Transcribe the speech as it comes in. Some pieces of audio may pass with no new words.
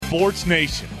Sports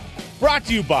Nation. Brought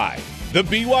to you by The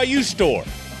BYU Store.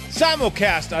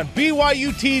 Simulcast on BYU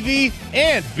TV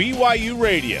and BYU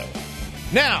Radio.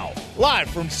 Now, live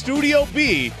from Studio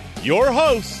B, your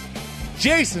hosts,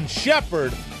 Jason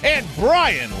Shepard and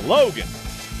Brian Logan.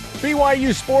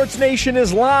 BYU Sports Nation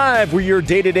is live. We're your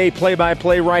day-to-day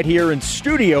play-by-play right here in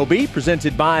Studio B,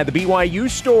 presented by the BYU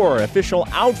Store, official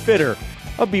outfitter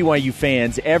of BYU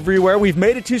fans everywhere. We've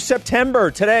made it to September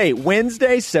today,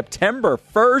 Wednesday, September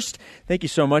 1st. Thank you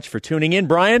so much for tuning in.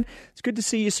 Brian, it's good to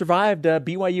see you survived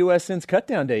BYUSN's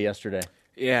cutdown day yesterday.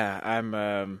 Yeah,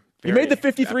 I'm you made the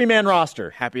 53-man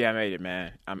roster. Happy I made it,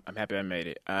 man. I'm happy I made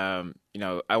it. I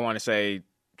want to say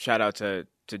shout out to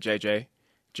JJ.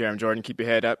 Jerem Jordan, keep your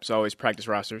head up. It's always practice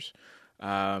rosters.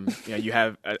 You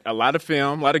have a lot of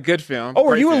film, a lot of good film. Oh,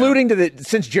 are you alluding to that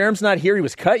since Jerem's not here, he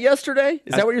was cut yesterday?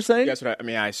 Is that what you're saying? That's what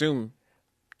I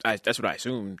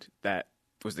assumed that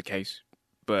was the case.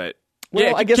 But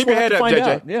I guess keep we'll your head have to up, find JJ.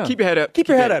 out. Yeah. Keep your head up. Keep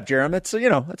your head up,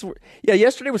 Jerem.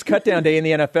 Yesterday was cutdown day in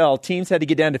the NFL. Teams had to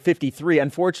get down to 53.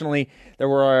 Unfortunately, there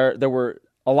were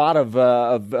a lot of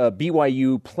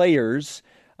BYU players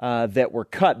that were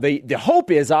cut. The hope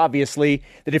is obviously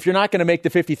that if you're not going to make the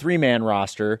 53-man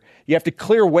roster, you have to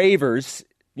clear waivers.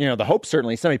 You know, the hope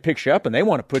certainly somebody picks you up and they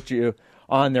want to put you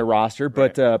on their roster.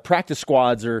 But practice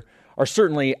squads are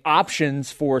certainly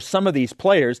options for some of these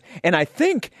players. And I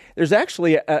think there's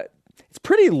actually it's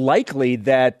pretty likely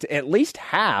that at least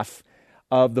half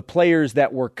of the players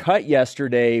that were cut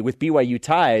yesterday with BYU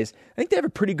ties, I think they have a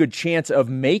pretty good chance of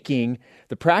making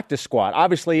the practice squad.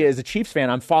 Obviously, as a Chiefs fan,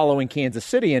 I'm following Kansas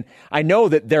City, and I know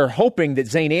that they're hoping that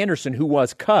Zane Anderson, who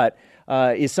was cut,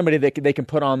 is somebody that they can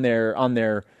put on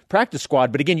their practice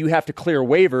squad. But again, you have to clear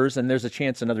waivers, and there's a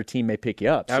chance another team may pick you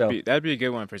up. That'd be a good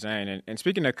one for Zane. And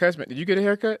speaking of cuts, did you get a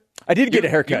haircut? I did get a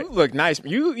haircut. You look nice.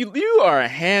 You are a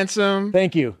handsome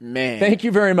Thank you. Man. Thank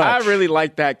you very much. I really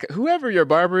like that. Whoever your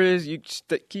barber is, you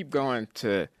keep going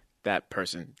to that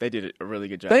person. They did a really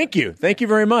good job. Thank you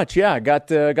very much. Yeah, I got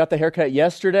the haircut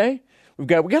yesterday. We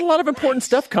got a lot of important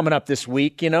stuff coming up this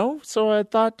week, So I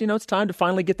thought, it's time to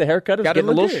finally get the haircut. It's getting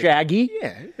a little shaggy.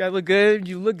 Yeah, you gotta look good.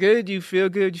 You look good. You feel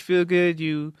good. You feel good.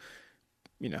 You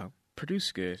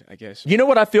produce good, I guess. You know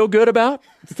what I feel good about?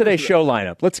 It's today's show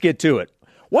lineup. Let's get to it.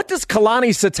 What does Kalani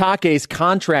Sitake's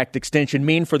contract extension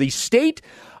mean for the state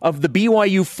of the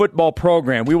BYU football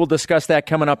program? We will discuss that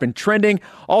coming up in Trending.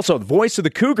 Also, the voice of the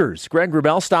Cougars, Greg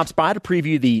Wrubell, stops by to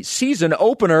preview the season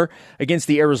opener against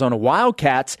the Arizona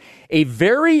Wildcats. A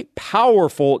very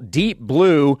powerful deep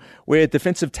blue with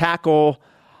defensive tackle,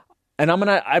 and I'm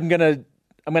gonna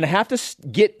have to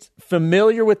get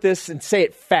familiar with this and say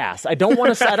it fast. I don't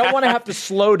want to have to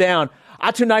slow down.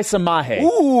 Atunaisa Mahe.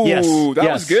 Ooh, yes,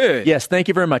 that was good. Yes, thank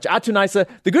you very much. Atunaisa.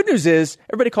 The good news is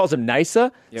everybody calls him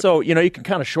Nisa, so you can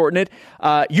kind of shorten it.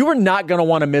 You are not going to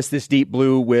want to miss this deep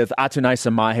blue with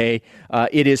Atunaisa Mahe.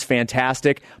 It is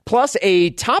fantastic. Plus a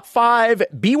top 5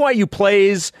 BYU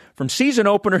plays from season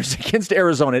openers against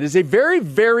Arizona. It is a very,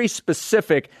 very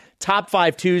specific top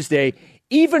 5 Tuesday,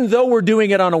 even though we're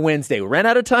doing it on a Wednesday. We ran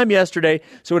out of time yesterday,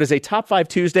 so it is a top 5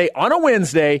 Tuesday on a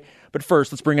Wednesday. But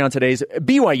first, let's bring on today's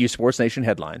BYU Sports Nation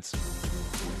headlines.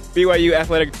 BYU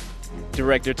Athletic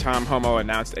Director Tom Homo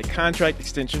announced a contract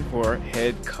extension for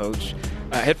head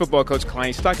football coach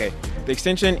Kalani Sitake. The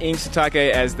extension inks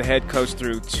Sitake as the head coach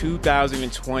through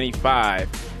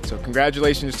 2025. So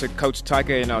congratulations to Coach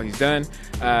Sitake and all he's done.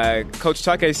 Coach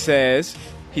Sitake says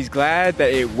he's glad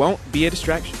that it won't be a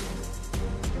distraction.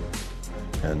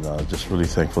 And just really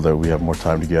thankful that we have more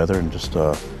time together and just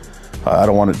I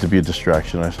don't want it to be a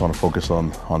distraction. I just want to focus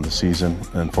on the season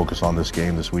and focus on this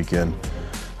game this weekend.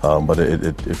 But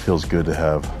it feels good to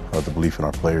have the belief in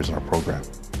our players and our program.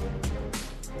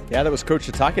 Yeah, that was Coach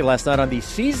Sitake last night on the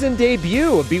season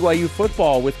debut of BYU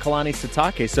football with Kalani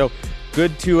Sitake. So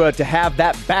good to have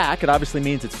that back. It obviously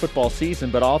means it's football season,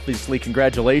 but obviously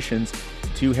congratulations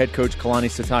to head coach Kalani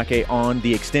Sitake on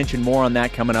the extension. More on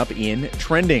that coming up in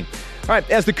Trending. All right,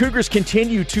 as the Cougars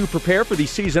continue to prepare for the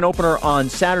season opener on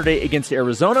Saturday against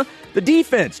Arizona, the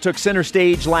defense took center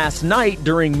stage last night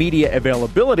during media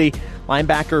availability.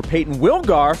 Linebacker Peyton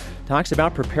Wilgar talks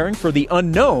about preparing for the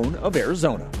unknown of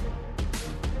Arizona.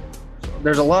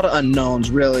 There's a lot of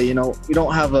unknowns, really. We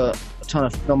don't have a ton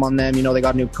of film on them. They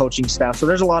got a new coaching staff, so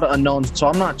there's a lot of unknowns. So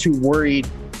I'm not too worried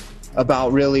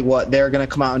about really what they're going to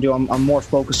come out and do. I'm more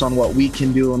focused on what we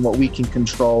can do and what we can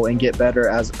control and get better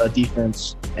as a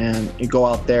defense and go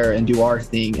out there and do our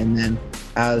thing. And then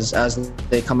as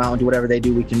they come out and do whatever they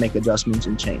do, we can make adjustments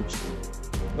and change.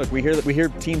 Look, we hear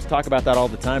teams talk about that all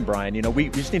the time, Brian. We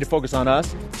just need to focus on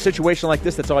us. A situation like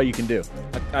this, that's all you can do.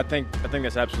 I think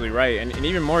that's absolutely right. And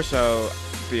even more so,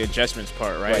 the adjustments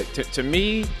part, right? To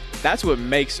me, that's what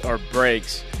makes or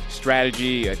breaks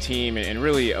strategy, a team, and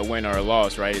really a win or a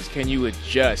loss, right? Is can you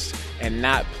adjust and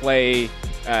not play,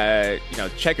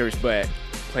 checkers, but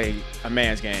play a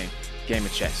man's game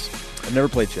of chess. I've never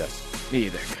played chess. Me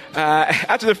either.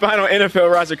 After the final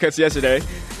NFL roster cuts yesterday,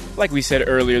 like we said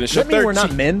earlier in the show, does that mean we're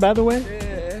not men, by the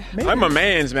way? I'm a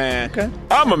man's man. Okay.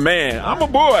 I'm a man. I'm a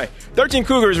boy. 13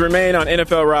 Cougars remain on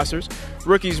NFL rosters.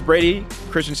 Rookies Brady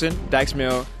Christensen, Dax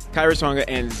Milne, Kyrie Tonga,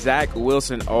 and Zach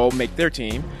Wilson all make their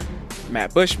team.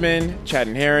 Matt Bushman,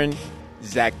 Chadden Heron,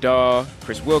 Zach Daw,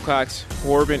 Chris Wilcox,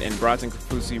 Corbin, and Bronson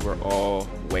Kafusi were all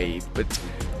waived. But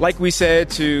like we said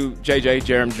to JJ,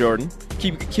 Jerem Jordan,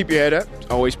 keep your head up.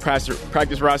 Always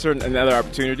practice roster and other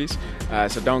opportunities,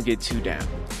 so don't get too down.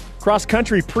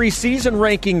 Cross-country preseason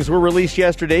rankings were released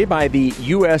yesterday by the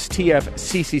USTF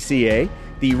CCCA.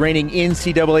 The reigning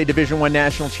NCAA Division I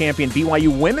national champion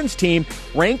BYU women's team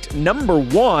ranked number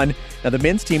 1. Now, the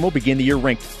men's team will begin the year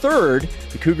ranked 3rd.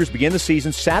 The Cougars begin the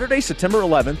season Saturday, September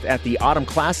 11th at the Autumn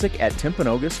Classic at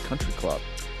Timpanogos Country Club.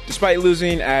 Despite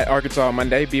losing at Arkansas on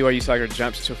Monday, BYU soccer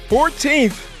jumps to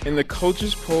 14th in the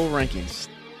coaches' poll rankings.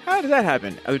 How did that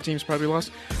happen? Other teams probably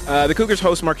lost. The Cougars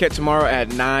host Marquette tomorrow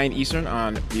at 9 Eastern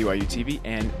on BYU TV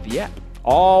and the app.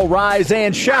 All rise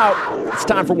and shout. It's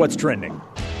time for What's Trending.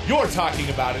 You're talking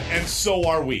about it, and so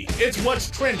are we. It's What's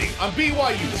Trending on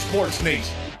BYU Sports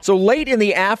Nation. So late in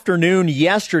the afternoon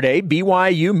yesterday,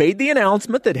 BYU made the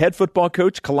announcement that head football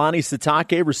coach Kalani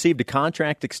Sitake received a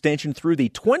contract extension through the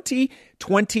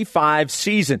 2025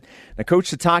 season. Now,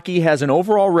 Coach Sitake has an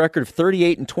overall record of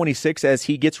 38-26 as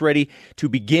he gets ready to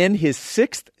begin his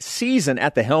 6th season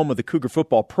at the helm of the Cougar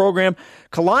football program.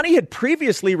 Kalani had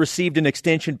previously received an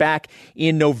extension back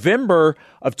in November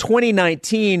of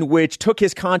 2019, which took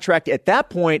his contract at that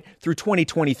point through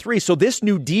 2023. So this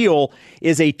new deal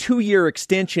is a 2-year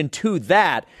extension to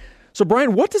that. So,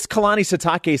 Brian, what does Kalani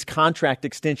Sitake's contract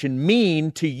extension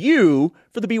mean to you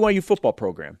for the BYU football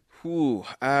program?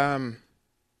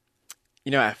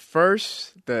 At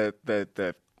first,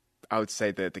 the I would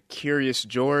say the curious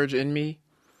George in me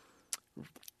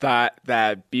thought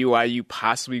that BYU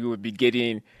possibly would be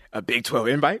getting a Big 12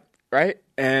 invite, right?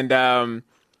 And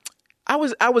I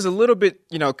was a little bit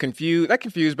confused, not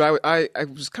confused, but I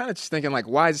was kind of just thinking like,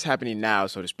 why is this happening now,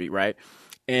 so to speak, right?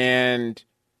 And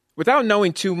without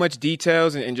knowing too much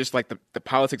details and just like the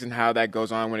politics and how that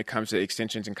goes on when it comes to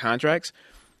extensions and contracts,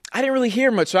 I didn't really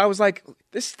hear much. So I was like,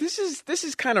 this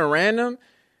is kind of random,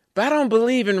 but I don't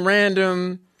believe in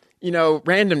randomness.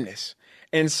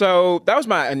 And so that was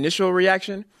my initial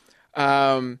reaction.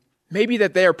 Maybe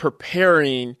that they are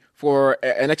preparing for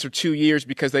an extra 2 years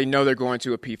because they know they're going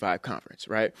to a P5 conference,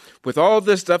 right? With all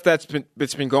this stuff that's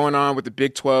been going on with the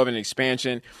Big 12 and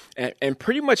expansion and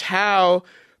pretty much how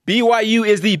BYU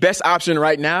is the best option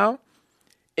right now,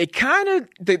 it kind of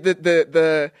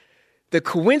the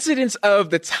coincidence of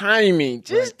the timing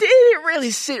just didn't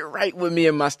really sit right with me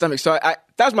in my stomach. So that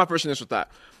was my first initial thought.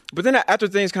 But then after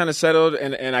things kind of settled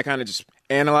and I kind of just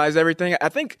analyzed everything, I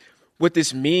think what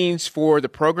this means for the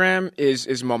program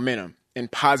is momentum and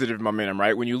positive momentum,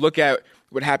 right? When you look at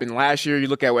what happened last year, you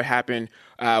look at what happened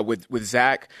with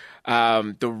Zach,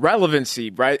 the relevancy,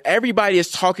 right? Everybody is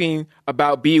talking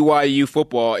about BYU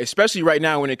football, especially right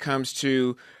now when it comes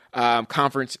to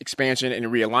conference expansion and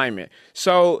realignment.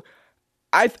 So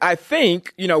I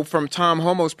think, from Tom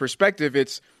Homo's perspective,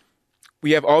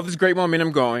 we have all this great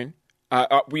momentum going.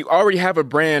 We already have a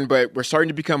brand, but we're starting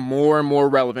to become more and more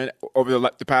relevant over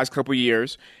the past couple of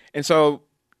years. And so,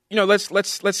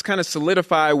 let's kind of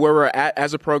solidify where we're at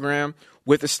as a program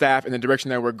with the staff and the direction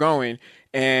that we're going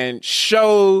and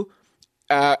show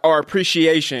our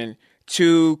appreciation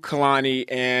to Kalani.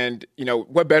 And,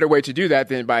 what better way to do that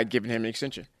than by giving him an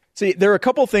extension? See, there are a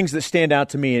couple of things that stand out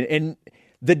to me. And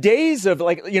the days of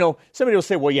somebody will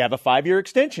say, well, you have a 5-year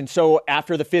extension. So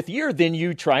after the 5th year, then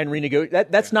you try and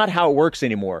renegotiate. That's not how it works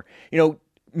anymore.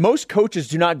 Most coaches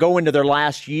do not go into their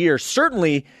last year,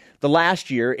 certainly the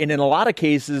last year, and in a lot of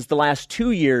cases, the last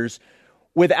 2 years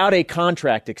without a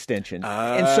contract extension.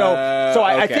 And so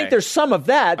I think there's some of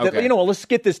that, let's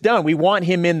get this done. We want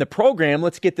him in the program.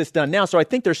 Let's get this done now. So I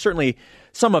think there's certainly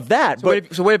some of that.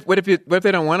 So what if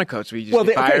they don't want a coach? We just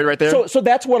get fired right there? So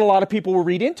that's what a lot of people will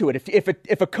read into it.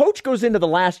 If a coach goes into the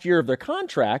last year of their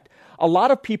contract, a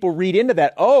lot of people read into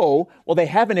that, they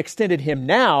haven't extended him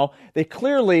now. They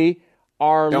clearly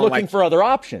are looking for other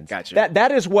options. Gotcha.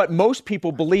 That is what most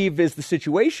people believe is the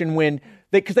situation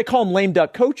because they call them lame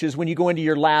duck coaches when you go into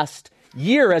your last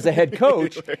year as a head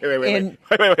coach. Wait.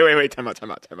 Time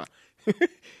out.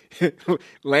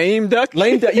 Lame duck?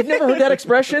 Lame duck. You've never heard that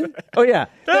expression? Oh, yeah.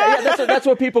 That's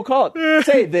what people call it.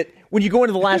 Say that when you go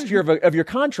into the last year of your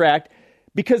contract,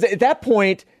 because at that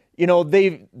point,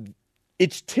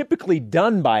 it's typically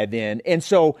done by then. And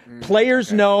so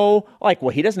players know, like, well,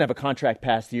 he doesn't have a contract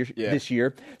past this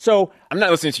year. So I'm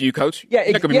not listening to you, coach. Yeah,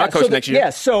 You're not going to be my coach next year.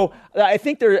 Yeah, so I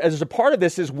think there's a part of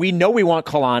this is we know we want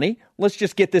Kalani. Let's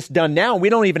just get this done now. We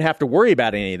don't even have to worry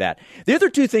about any of that. The other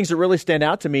two things that really stand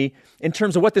out to me in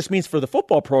terms of what this means for the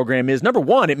football program is, number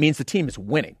one, it means the team is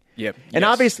winning. Yep. And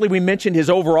obviously we mentioned his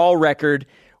overall record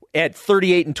at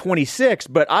 38-26,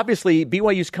 but obviously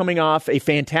BYU's coming off a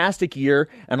fantastic year,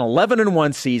 an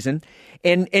 11-1 season,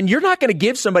 and you're not going to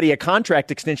give somebody a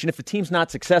contract extension if the team's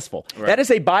not successful. Right. That is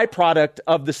a byproduct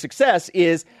of the success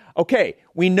is, okay,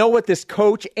 we know what this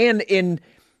coach and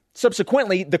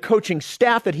subsequently the coaching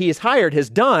staff that he has hired has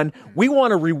done. We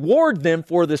want to reward them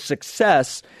for the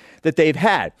success that they've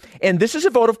had. And this is a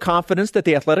vote of confidence that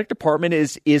the athletic department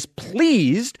is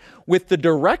pleased with the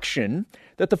direction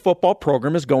that the football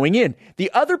program is going in.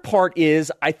 The other part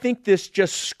is, I think this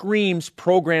just screams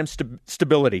program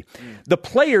stability. The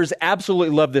players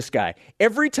absolutely love this guy.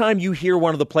 Every time you hear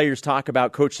one of the players talk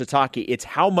about Coach Sitake, it's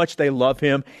how much they love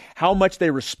him, how much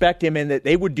they respect him, and that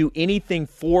they would do anything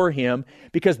for him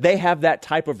because they have that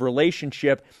type of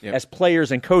relationship as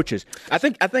players and coaches. I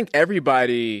think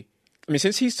everybody, I mean,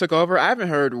 since he's took over, I haven't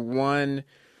heard one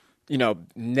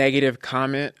negative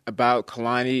comment about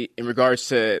Kalani in regards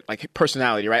to like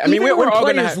personality, right? I mean, we're all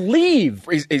going to leave.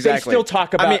 Exactly. They still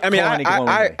talk about Kalani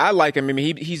glowingly. I like him. I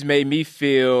mean, he's made me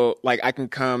feel like I can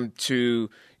come to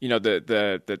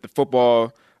the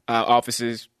football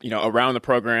offices around the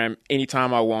program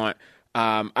anytime I want.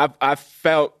 I've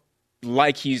felt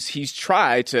like he's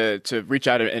tried to reach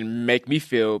out and make me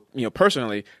feel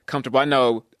personally comfortable. I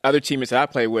know other teammates that I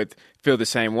play with feel the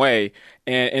same way.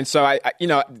 And so I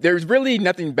there's really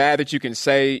nothing bad that you can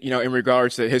say, in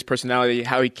regards to his personality,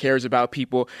 how he cares about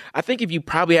people. I think if you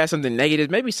probably have something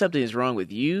negative, maybe something is wrong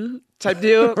with you type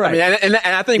deal. Right. I mean,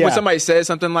 and I think when somebody says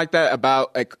something like that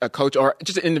about a coach or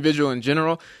just an individual in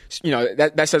general,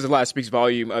 that says a lot, speaks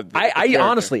volume of I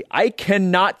honestly, I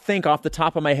cannot think off the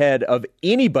top of my head of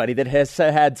anybody that has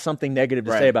had something negative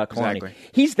to say about Kalani. Exactly.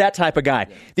 He's that type of guy.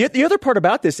 The other part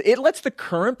about this, it lets the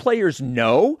current players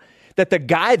know that the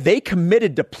guy they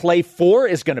committed to play for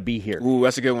is going to be here. Ooh,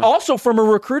 that's a good one. Also, from a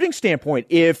recruiting standpoint,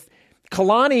 if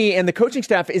Kalani and the coaching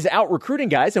staff is out recruiting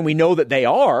guys, and we know that they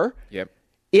are,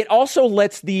 it also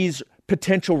lets these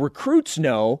potential recruits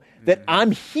know that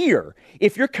I'm here.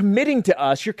 If you're committing to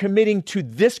us, you're committing to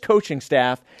this coaching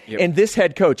staff and this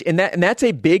head coach, and that's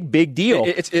a big deal.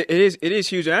 It is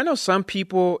huge. And I know some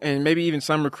people, and maybe even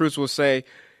some recruits, will say,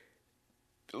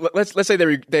 let's say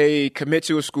they commit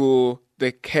to a school,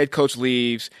 the head coach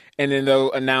leaves, and then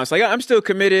they'll announce, like, I'm still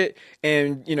committed.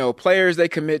 And, players, they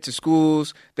commit to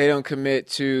schools. They don't commit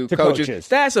to coaches.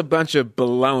 That's a bunch of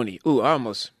baloney. Ooh, I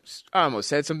almost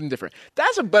said something different.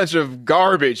 That's a bunch of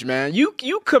garbage, man. You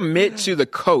commit to the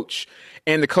coach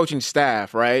and the coaching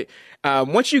staff, right?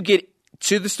 Once you get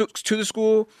to the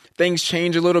school, things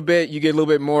change a little bit. You get a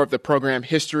little bit more of the program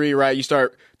history, right? You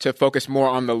start to focus more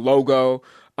on the logo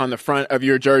on the front of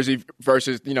your jersey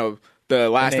versus, the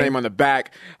last name on the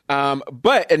back.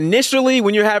 But initially,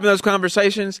 when you're having those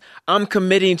conversations, I'm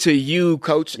committing to you,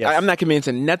 coach. Yes. I'm not committing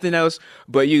to nothing else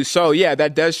but you. So, yeah,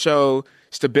 that does show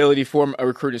stability from a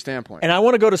recruiting standpoint. And I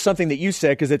want to go to something that you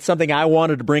said because it's something I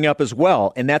wanted to bring up as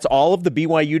well, and that's all of the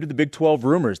BYU to the Big 12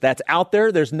 rumors. That's out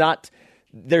there. There's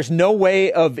no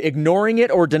way of ignoring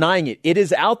it or denying it. It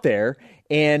is out there,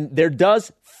 and there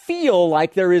does feel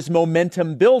like there is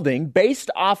momentum building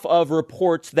based off of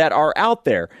reports that are out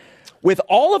there. With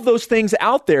all of those things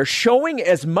out there showing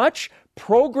as much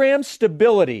program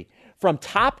stability from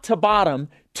top to bottom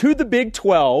to the Big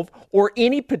 12 or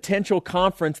any potential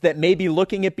conference that may be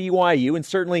looking at BYU, and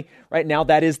certainly right now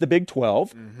that is the Big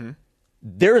 12,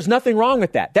 there is nothing wrong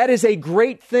with that. That is a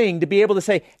great thing to be able to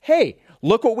say, hey,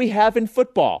 look what we have in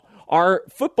football. Our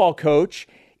football coach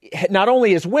not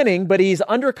only is winning, but he's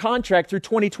under contract through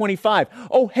 2025.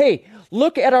 Oh, hey,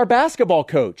 look at our basketball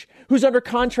coach who's under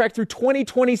contract through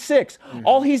 2026.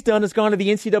 All he's done is gone to the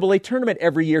NCAA tournament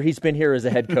every year he's been here as a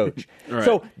head coach. Right.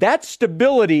 So that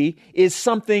stability is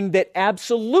something that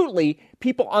absolutely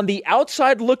people on the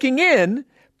outside looking in,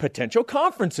 potential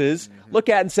conferences, look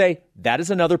at and say, that is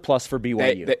another plus for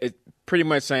BYU. It's pretty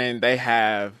much saying they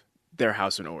have their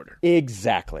house in order.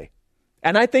 Exactly.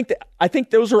 And I think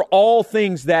those are all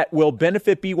things that will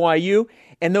benefit BYU,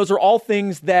 and those are all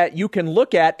things that you can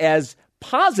look at as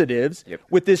positives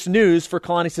with this news for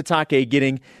Kalani Sitake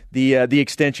getting the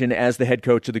extension as the head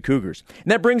coach of the Cougars.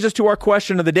 And that brings us to our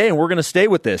question of the day, and we're going to stay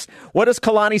with this. What does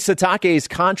Kalani Sitake's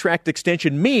contract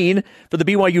extension mean for the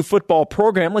BYU football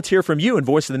program? Let's hear from you in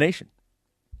Voice of the Nation.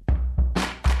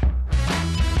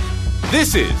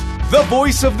 This is the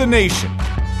Voice of the Nation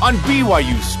on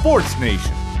BYU Sports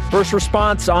Nation. First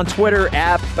response on Twitter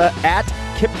at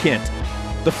Kip Kent.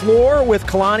 The floor with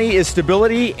Kalani is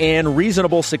stability and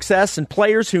reasonable success, and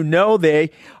players who know they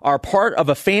are part of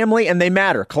a family and they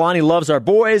matter. Kalani loves our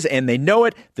boys, and they know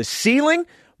it. The ceiling,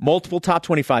 multiple top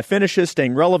 25 finishes,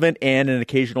 staying relevant, and an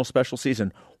occasional special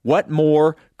season. What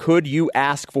more could you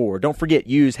ask for? Don't forget,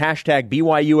 use hashtag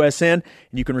BYUSN, and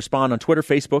you can respond on Twitter,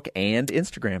 Facebook, and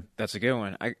Instagram. That's a good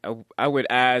one. I would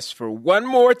ask for one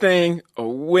more thing, a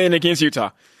win against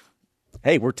Utah.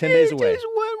 Hey, we're 10 days away. Just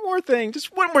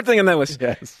one more thing on that list.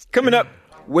 Yes. Coming up,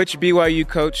 which BYU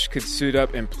coach could suit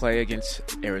up and play against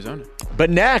Arizona? But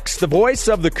next, the voice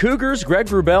of the Cougars, Greg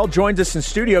Wrubell, joins us in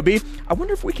Studio B. I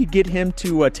wonder if we could get him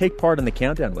to take part in the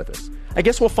countdown with us. I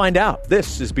guess we'll find out.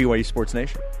 This is BYU Sports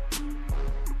Nation.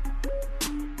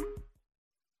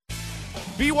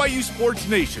 BYU Sports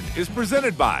Nation is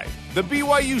presented by The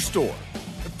BYU Store,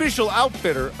 official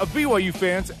outfitter of BYU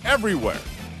fans everywhere.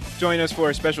 Join us for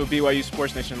a special BYU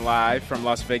Sports Nation live from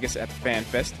Las Vegas at the Fan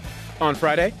Fest on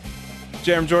Friday.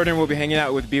 Jerem Jordan will be hanging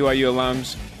out with BYU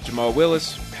alums Jamal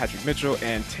Willis, Patrick Mitchell,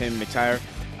 and Tim McTire.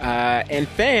 And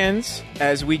fans,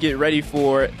 as we get ready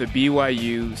for the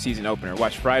BYU season opener.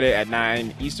 Watch Friday at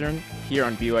 9 Eastern here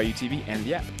on BYU TV and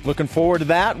the app. Looking forward to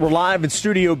that. We're live in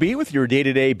Studio B with your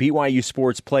day-to-day BYU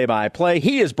Sports play-by-play.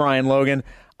 He is Brian Logan.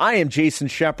 I am Jason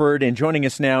Shepard, and joining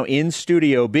us now in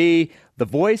Studio B, the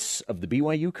voice of the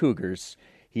BYU Cougars.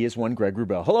 He is one Greg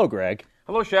Wrubell. Hello, Greg.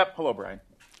 Hello, Shep. Hello, Brian.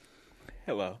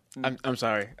 Hello. I'm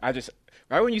sorry.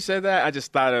 Right when you said that, I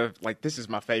just thought of, this is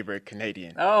my favorite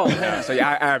Canadian. Oh. So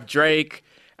I have Drake,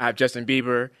 I have Justin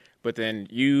Bieber, but then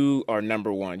you are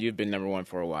number one. You've been number one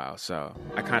for a while. So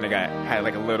I kind of had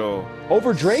a little...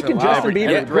 Over Drake and Justin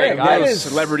Bieber? Yeah, Greg, that is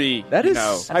celebrity,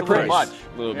 that's pretty much.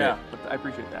 A little bit. I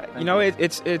appreciate that. Thank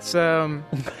you.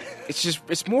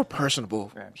 It's more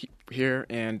personable here,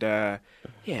 and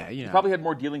You probably had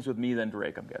more dealings with me than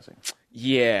Drake, I'm guessing.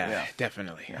 Yeah,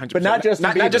 definitely. 100%. But not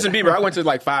Justin Bieber. Not Justin Bieber. I went to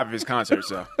 5 of his concerts.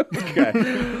 So.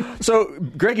 Okay. So,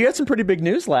 Greg, you had some pretty big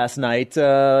news last night.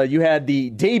 You had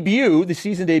the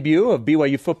season debut of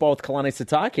BYU football with Kalani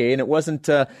Sitake, and it wasn't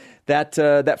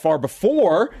that far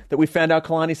before that we found out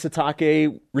Kalani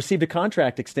Sitake received a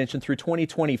contract extension through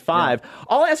 2025. Yeah.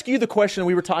 I'll ask you the question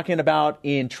we were talking about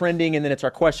in trending, and then it's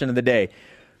our question of the day.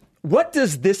 What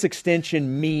does this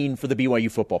extension mean for the BYU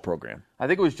football program? I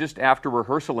think it was just after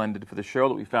rehearsal ended for the show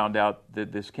that we found out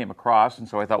that this came across, and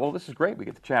so I thought, well, this is great. We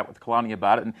get to chat with Kalani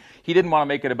about it, and he didn't want to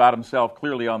make it about himself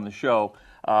clearly on the show.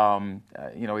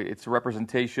 It's a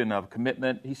representation of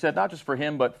commitment. He said not just for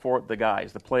him, but for the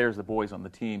guys, the players, the boys on the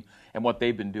team, and what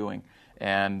they've been doing.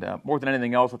 And more than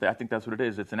anything else, I think that's what it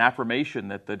is. It's an affirmation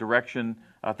that the direction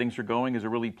things are going is a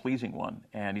really pleasing one.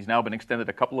 And he's now been extended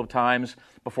a couple of times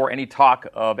before any talk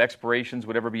of expirations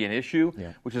would ever be an issue,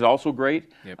 which is also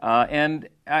great. Yep. And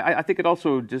I think it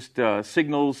also just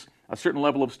signals a certain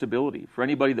level of stability. For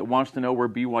anybody that wants to know where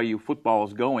BYU football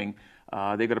is going,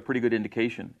 they've got a pretty good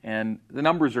indication. And the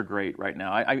numbers are great right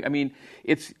now. I mean,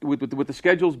 it's with the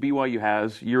schedules BYU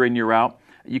has year in, year out,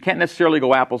 you can't necessarily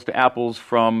go apples to apples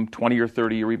from 20 or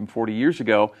 30 or even 40 years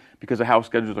ago because of how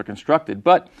schedules are constructed.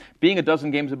 But being a dozen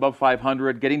games above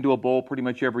 500, getting to a bowl pretty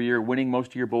much every year, winning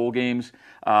most of your bowl games,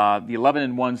 the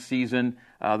 11-1 season,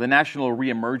 the national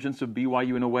reemergence of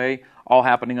BYU in a way, all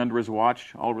happening under his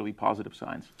watch, all really positive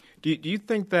signs. Do you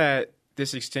think that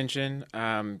this extension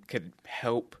could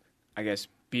help, I guess,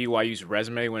 BYU's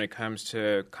resume when it comes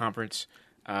to conference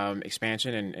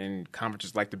expansion and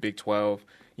conferences like the Big 12,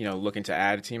 looking to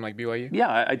add a team like BYU?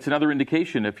 Yeah, it's another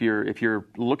indication. If you're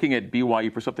looking at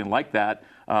BYU for something like that,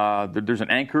 there's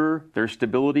an anchor, there's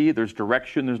stability, there's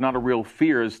direction. There's not a real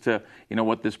fear as to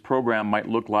what this program might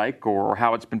look like or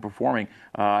how it's been performing.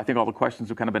 I think all the questions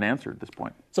have kind of been answered at this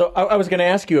point. So I was going to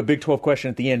ask you a Big 12 question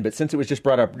at the end, but since it was just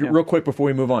brought up real quick before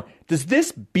we move on, does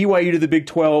this BYU to the Big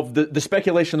 12, the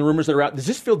speculation, the rumors that are out, does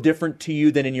this feel different to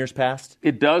you than in years past?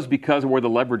 It does because of where the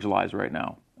leverage lies right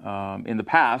now. In the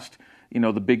past,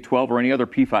 the Big 12 or any other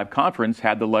P5 conference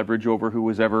had the leverage over who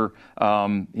was ever,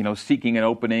 seeking an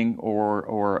opening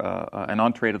or an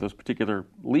entree to those particular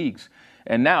leagues.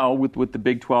 And now, with the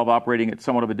Big 12 operating at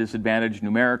somewhat of a disadvantage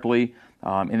numerically,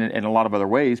 in a lot of other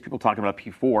ways, people talking about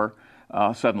P4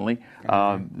 suddenly,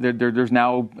 there's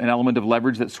now an element of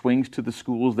leverage that swings to the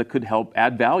schools that could help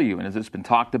add value. And as it's been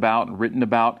talked about and written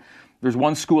about, there's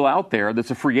one school out there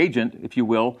that's a free agent, if you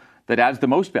will, that adds the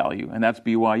most value, and that's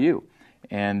BYU.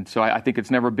 And so I think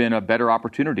it's never been a better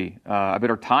opportunity, a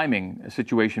better timing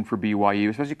situation for BYU,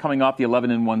 especially coming off the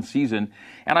 11-1 season.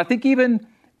 And I think even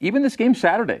this game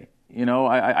Saturday,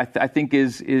 I think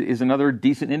is another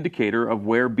decent indicator of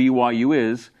where BYU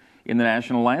is in the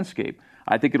national landscape.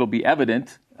 I think it'll be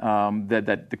evident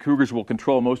that the Cougars will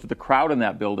control most of the crowd in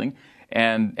that building,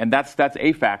 and that's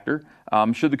a factor.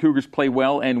 Should the Cougars play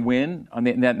well and win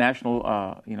in that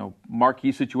national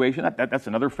marquee situation, that's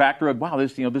another factor of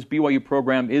this BYU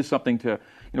program is something to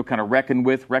kind of reckon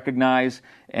with, recognize,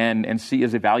 and see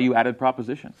as a value added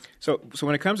proposition. So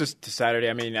when it comes to Saturday,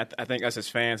 I mean, I think us as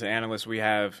fans and analysts, we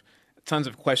have tons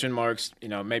of question marks,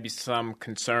 maybe some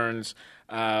concerns.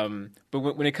 But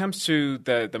when it comes to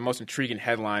the most intriguing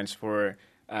headlines for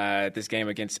this game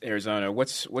against Arizona, what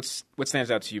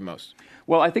stands out to you most?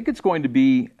 Well, I think it's going to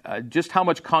be just how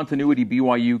much continuity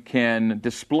BYU can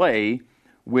display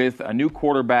with a new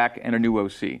quarterback and a new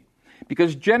OC.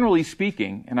 Because generally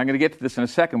speaking, and I'm going to get to this in a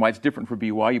second, why it's different for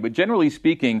BYU, but generally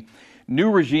speaking,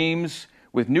 new regimes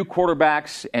with new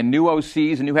quarterbacks and new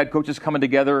OCs and new head coaches coming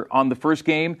together on the first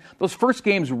game, those first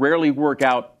games rarely work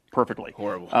out perfectly.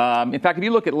 Horrible. In fact, if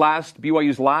you look at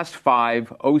BYU's last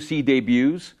 5 OC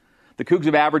debuts, the Cougs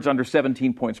have averaged under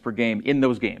 17 points per game in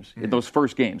those games, in those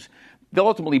first games. They'll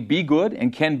ultimately be good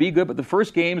and can be good, but the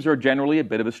first games are generally a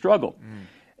bit of a struggle.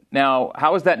 Now,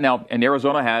 how is that now? And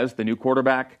Arizona has the new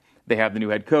quarterback. They have the new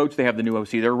head coach. They have the new OC.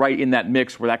 They're right in that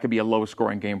mix where that could be a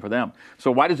low-scoring game for them. So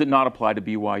why does it not apply to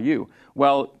BYU?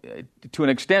 Well, to an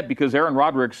extent, because Aaron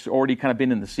Roderick's already kind of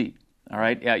been in the seat. All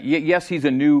right. Yes, he's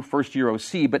a new first-year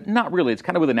OC, but not really. It's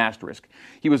kind of with an asterisk.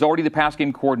 He was already the pass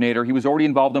game coordinator. He was already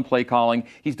involved in play calling.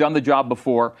 He's done the job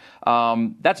before.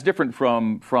 That's different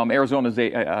from Arizona's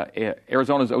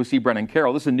OC, Brennan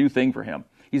Carroll. This is a new thing for him.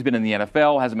 He's been in the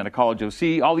NFL, hasn't been a college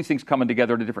OC. All these things coming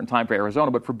together at a different time for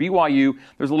Arizona. But for BYU,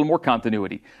 there's a little more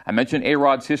continuity. I mentioned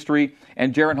A-Rod's history,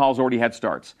 and Jaren Hall's already had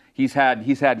starts. He's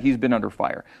been under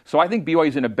fire. So I think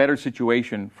BYU's in a better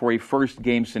situation for a first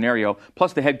game scenario.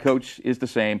 Plus the head coach is the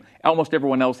same. Almost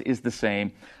everyone else is the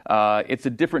same. It's a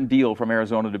different deal from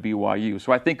Arizona to BYU.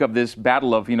 So I think of this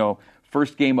battle of,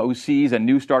 first game OCs and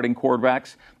new starting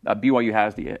quarterbacks, BYU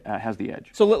has the edge.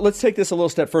 So let's take this a little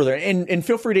step further, and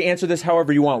feel free to answer this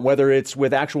however you want, whether it's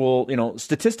with actual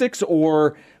statistics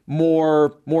or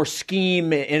more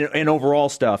scheme and overall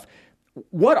stuff.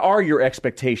 What are your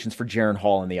expectations for Jaren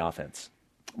Hall in the offense?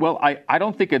 Well, I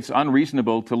don't think it's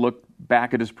unreasonable to look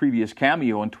back at his previous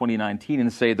cameo in 2019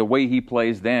 and say the way he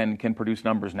plays then can produce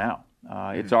numbers now.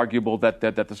 It's arguable that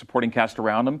the supporting cast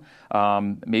around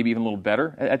him maybe even a little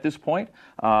better at this point,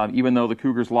 even though the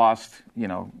Cougars lost,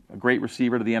 a great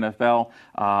receiver to the NFL.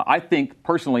 I think,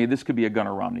 personally, this could be a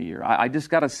Gunnar Romney year. I just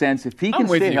got a sense if he can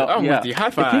stay healthy. I'm with you.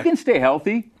 High five. If he can stay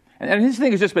healthy, and his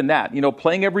thing has just been that,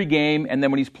 playing every game, and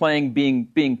then when he's playing, being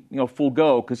full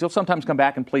go, because he'll sometimes come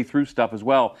back and play through stuff as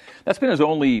well. That's been his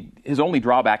only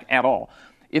drawback at all.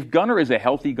 If Gunnar is a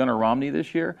healthy Gunnar Romney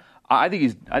this year, I think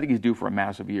he's due for a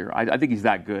massive year. I think he's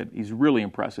that good. He's really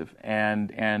impressive, and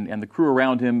the crew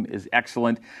around him is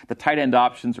excellent. The tight end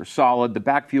options are solid. The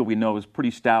backfield we know is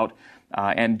pretty stout,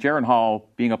 and Jaren Hall,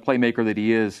 being a playmaker that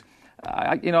he is,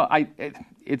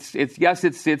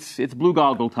 it's blue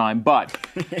goggle time, but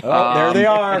there they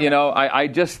are. I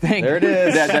just think there it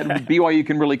is. that BYU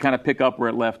can really kind of pick up where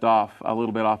it left off a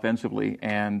little bit offensively,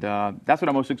 and that's what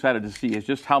I'm most excited to see is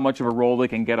just how much of a role they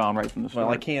can get on right from the start.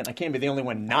 Well, I can't be the only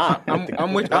one not.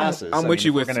 I'm with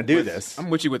you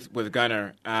with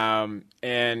Gunnar,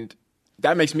 and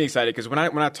that makes me excited because when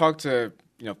I talk to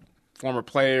former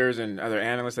players and other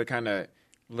analysts, they kind of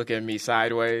look at me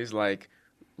sideways like,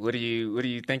 what are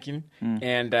you thinking?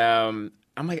 And I'm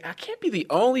like, I can't be the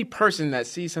only person that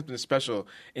sees something special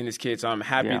in this kid. So I'm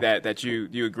happy that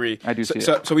you agree. I do see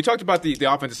it. So we talked about the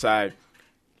offensive side.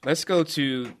 Let's go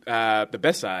to the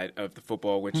best side of the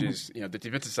football, which is the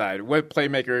defensive side. What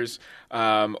playmakers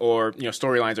or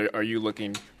storylines are you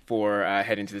looking for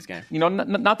heading into this game?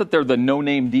 Not that they're the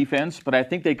no-name defense, but I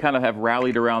think they kind of have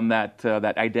rallied around that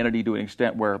identity to an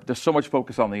extent where there's so much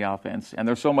focus on the offense, and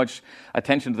there's so much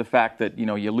attention to the fact that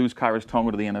you lose Kairos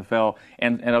Tonga to the NFL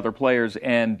and other players,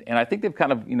 and I think they've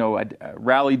kind of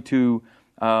rallied to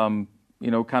kind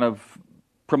of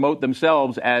promote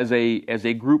themselves as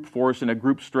a group force and a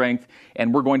group strength,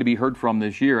 and we're going to be heard from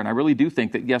this year. And I really do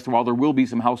think that, yes, while there will be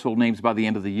some household names by the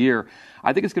end of the year,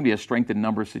 I think it's going to be a strength in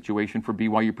numbers situation for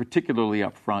BYU, particularly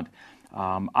up front.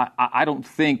 I don't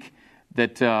think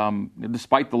that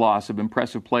despite the loss of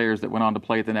impressive players that went on to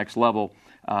play at the next level,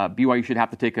 BYU should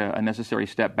have to take a necessary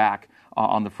step back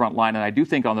on the front line. And I do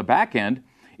think on the back end,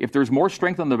 if there's more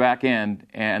strength on the back end,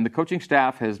 and the coaching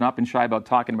staff has not been shy about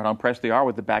talking about how impressed they are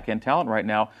with the back end talent right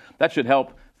now, that should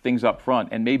help things up front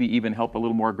and maybe even help a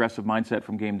little more aggressive mindset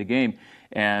from game to game.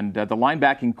 And the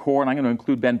linebacking core, and I'm going to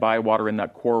include Ben Bywater in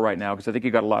that core right now because I think he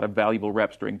got a lot of valuable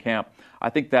reps during camp. I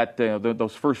think that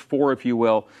those first four, if you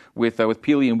will, with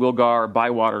Peely and Wilgar,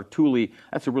 Bywater, Tooley,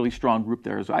 that's a really strong group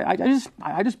there. So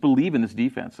I just believe in this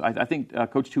defense. I think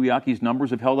Coach Tuiaki's numbers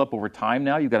have held up over time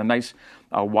now. You've got a nice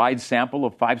wide sample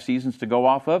of 5 seasons to go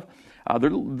off of.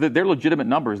 They're legitimate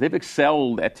numbers. They've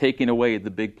excelled at taking away the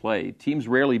big play. Teams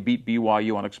rarely beat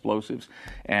BYU on explosives,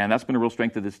 and that's been a real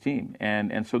strength of this team.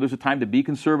 And so there's a time to be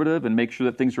conservative and make sure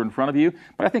that things are in front of you.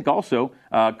 But I think also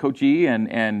Coach E and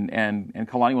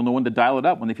Kalani will know when to dial it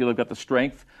up when they feel they've got the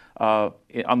strength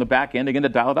on the back end, again, to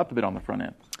dial it up a bit on the front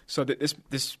end. So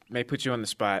this may put you on the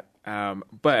spot,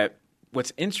 but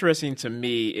what's interesting to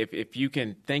me, if you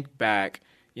can think back,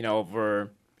 over,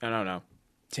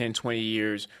 10, 20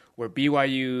 years, where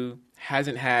BYU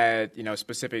hasn't had, a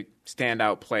specific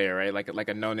standout player, right? Like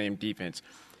a no-name defense.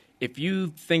 If you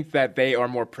think that they are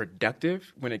more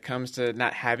productive when it comes to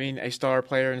not having a star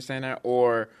player in standout,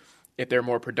 or if they're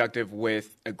more productive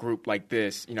with a group like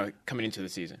this, coming into the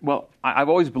season? Well, I've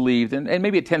always believed, and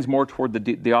maybe it tends more toward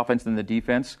the offense than the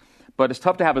defense, but it's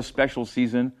tough to have a special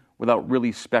season without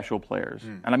really special players.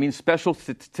 And I mean special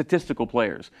statistical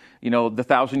players. The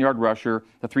 1,000-yard rusher,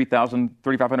 the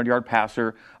 3,500-yard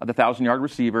passer, the 1,000-yard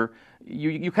receiver.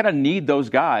 You kind of need those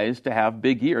guys to have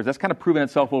big years. That's kind of proven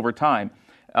itself over time.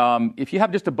 If you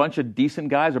have just a bunch of decent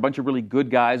guys or a bunch of really good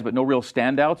guys but no real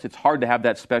standouts, it's hard to have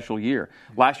that special year.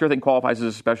 Last year I think qualifies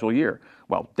as a special year.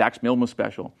 Well, Dax Milne was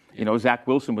special. Zach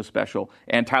Wilson was special.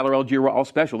 And Tyler Algier were all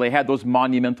special. They had those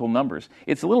monumental numbers.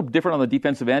 It's a little different on the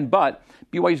defensive end, but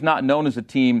BYU's not known as a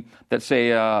team that,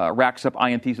 say, racks up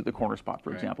INTs at the corner spot,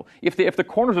 for example. If the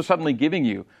corners are suddenly giving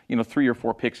you, 3 or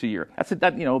 4 picks a year, that's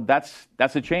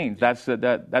a change. That's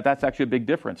actually a big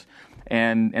difference.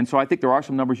 And so I think there are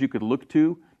some numbers you could look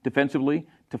to defensively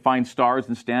to find stars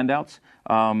and standouts.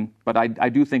 But I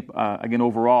do think, again,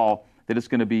 overall, that it's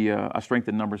going to be a strength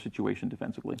in numbers situation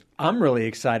defensively. I'm really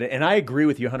excited, and I agree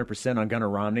with you 100% on Gunnar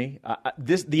Romney.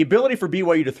 The ability for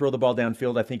BYU to throw the ball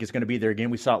downfield, I think, is going to be there again.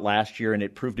 We saw it last year, and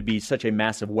it proved to be such a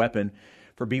massive weapon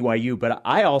for BYU. But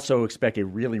I also expect a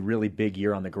really, really big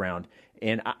year on the ground.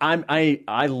 And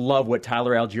I love what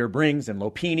Tyler Algier brings, and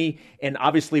Lopini, and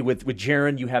obviously with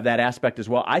Jaron, you have that aspect as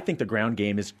well. I think the ground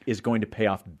game is going to pay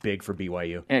off big for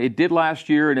BYU. And it did last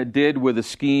year, and it did with a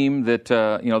scheme that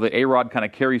that A-Rod kind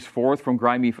of carries forth from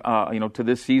Grimy to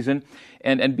this season.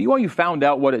 And BYU found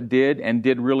out what it did and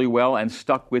did really well and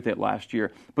stuck with it last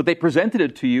year. But they presented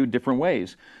it to you different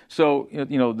ways. So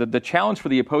the challenge for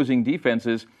the opposing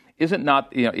defenses isn't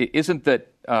that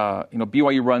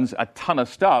BYU runs a ton of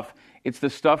stuff. It's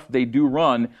the stuff they do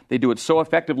run. They do it so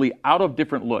effectively out of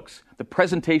different looks. The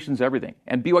presentation's everything.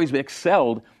 And BYU's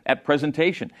excelled at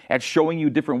presentation, at showing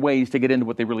you different ways to get into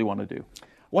what they really want to do. I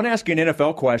want to ask you an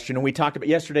NFL question, and we talked about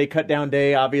yesterday, cut down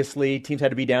day, obviously. Teams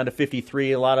had to be down to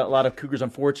 53. A lot of Cougars,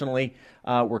 unfortunately,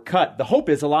 were cut. The hope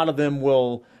is a lot of them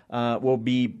will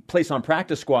be placed on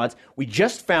practice squads. We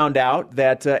just found out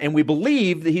that, and we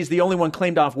believe that he's the only one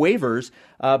claimed off waivers,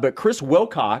 but Chris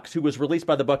Wilcox, who was released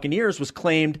by the Buccaneers, was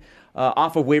claimed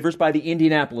off of waivers by the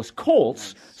Indianapolis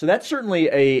Colts. So that's certainly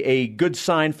a good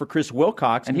sign for Chris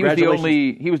Wilcox. And he was the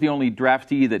only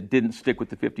draftee that didn't stick with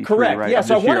the 53. Correct. Right? Yeah.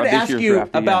 So I wanted to ask you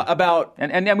about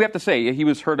and we have to say he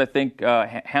was hurt. I think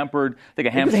hampered. I think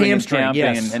a hamstring in camp,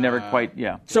 yes. and never quite.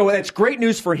 Yeah. So that's great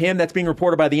news for him. That's being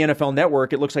reported by the NFL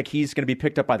Network. It looks like he's going to be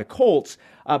picked up by the Colts.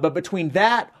 But between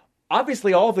that,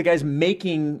 obviously all of the guys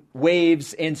making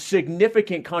waves and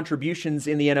significant contributions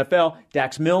in the NFL,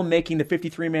 Dax Milne making the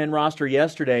 53-man roster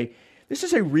yesterday, this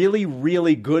is a really,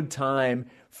 really good time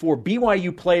for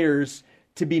BYU players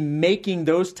to be making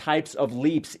those types of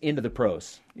leaps into the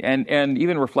pros. And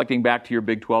even reflecting back to your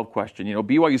Big 12 question,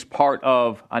 BYU's part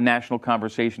of a national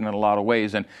conversation in a lot of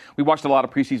ways. And we watched a lot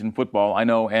of preseason football, I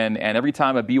know, and every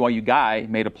time a BYU guy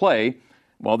made a play,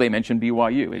 well, they mentioned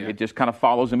BYU. It just kind of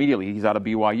follows immediately. He's out of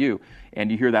BYU.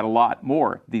 And you hear that a lot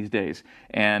more these days.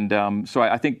 And so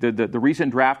I think the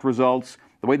recent draft results,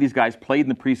 the way these guys played in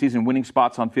the preseason, winning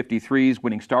spots on 53s,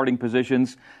 winning starting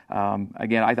positions,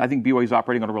 again, I think BYU's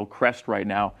operating on a real crest right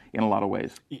now in a lot of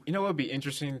ways. You know what would be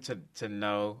interesting to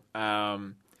know?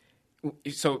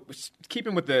 So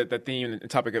keeping with the theme and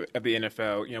topic of the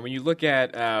NFL, when you look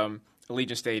at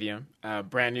Allegiant Stadium,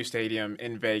 brand new stadium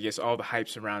in Vegas, all the hype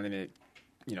surrounding it,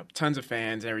 tons of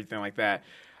fans and everything like that.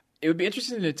 It would be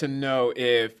interesting to know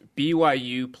if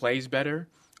BYU plays better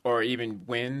or even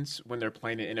wins when they're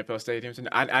playing in NFL stadiums. And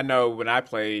I know when I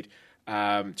played,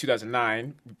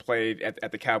 2009, we played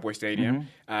at the Cowboy Stadium.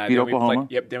 Beat Oklahoma.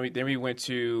 Then we went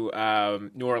to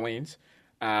New Orleans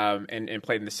and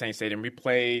played in the same stadium. We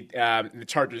played in the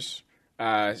Chargers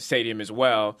stadium as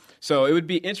well. So it would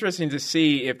be interesting to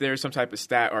see if there's some type of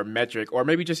stat or metric, or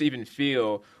maybe just even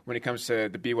feel when it comes to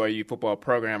the BYU football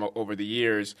program over the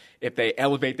years, if they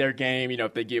elevate their game,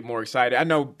 if they get more excited. I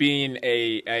know being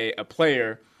a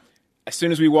player, as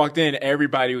soon as we walked in,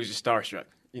 everybody was just starstruck.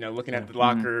 Looking at the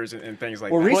lockers and things like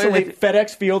that. Well, recently,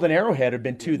 FedEx Field and Arrowhead have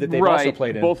been two that they've also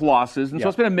played in. Both losses. And so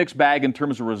it's been a mixed bag in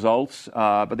terms of results.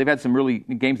 But they've had some really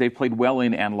games they've played well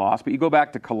in and lost. But you go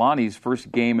back to Kalani's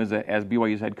first game as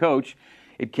BYU's head coach,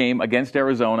 it came against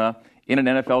Arizona in an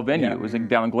NFL venue. Yeah. It was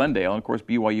down in Glendale. And, of course,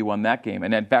 BYU won that game.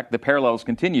 And in fact, the parallels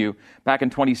continue. Back in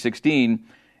 2016,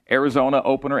 Arizona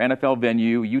opener, NFL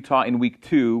venue, Utah in week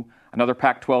 2, another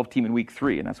Pac-12 team in week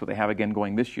 3, and that's what they have again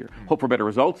going this year. Hope for better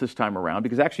results this time around,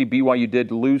 because actually BYU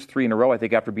did lose 3 in a row, I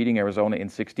think, after beating Arizona in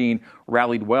 16,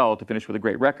 rallied well to finish with a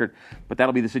great record, but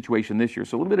that'll be the situation this year.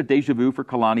 So a little bit of deja vu for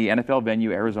Kalani, NFL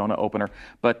venue, Arizona opener,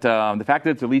 but the fact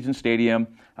that it's Allegiant Stadium,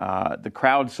 the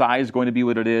crowd size going to be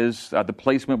what it is, the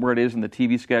placement where it is in the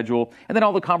TV schedule, and then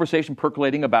all the conversation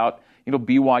percolating about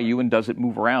BYU and does it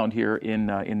move around here in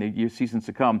the seasons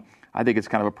to come. I think it's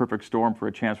kind of a perfect storm for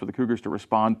a chance for the Cougars to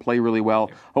respond, play really well,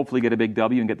 hopefully get a big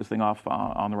W and get this thing off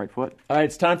on the right foot. All right,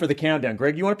 it's time for the countdown.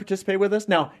 Greg, you want to participate with us?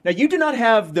 Now you do not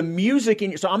have the music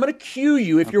in your, so I'm going to cue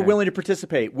you if you're willing to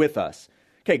participate with us.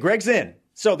 Okay, Greg's in.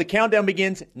 So the countdown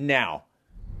begins now.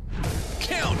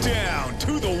 Countdown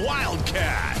to the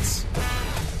Wildcats.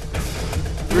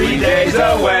 3 days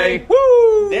away.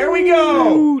 Woo! There we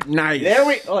go. Nice. There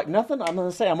we look. Nothing. I'm going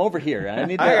to say I'm over here. I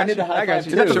need the high five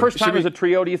Is that the too. first time as a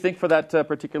trio, do you think, for that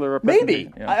particular Maybe.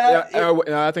 presentation?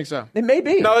 Yeah. I think so. It may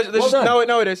be. No,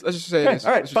 Well it is. Let's just say done. it is.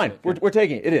 All right, Let's just fine. say it. We're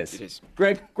taking it. It is. It is.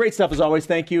 Greg, great stuff as always.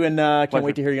 Thank you, and can't Pleasure.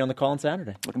 wait to hear you on the call on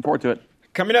Saturday. Looking forward to it.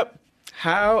 Coming up,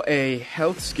 how a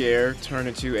health scare turned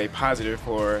into a positive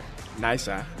for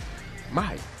NYSA.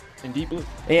 In Deep Blue.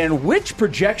 And which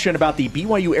projection about the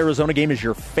BYU-Arizona game is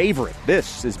your favorite?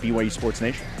 This is BYU Sports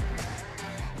Nation.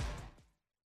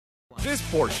 This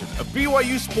portion of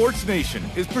BYU Sports Nation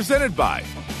is presented by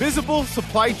Visible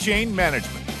Supply Chain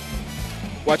Management.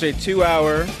 Watch a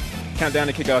 2-hour countdown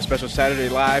to kickoff special Saturday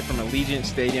live from Allegiant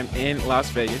Stadium in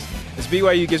Las Vegas as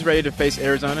BYU gets ready to face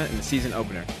Arizona in the season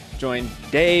opener. Join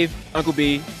Dave, Uncle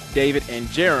B, David, and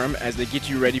Jerem as they get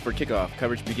you ready for kickoff.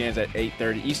 Coverage begins at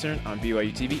 8:30 Eastern on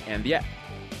BYU TV and the app.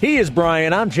 He is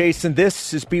Brian. I'm Jason.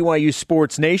 This is BYU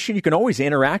Sports Nation. You can always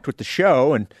interact with the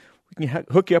show, and we can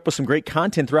hook you up with some great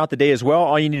content throughout the day as well.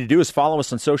 All you need to do is follow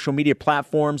us on social media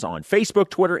platforms on Facebook,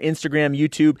 Twitter, Instagram,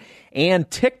 YouTube, and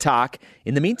TikTok.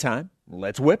 In the meantime,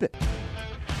 let's whip it.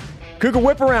 Cougar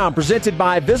Whip Around, presented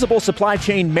by Visible Supply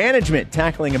Chain Management,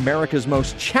 tackling America's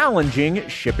most challenging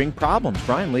shipping problems.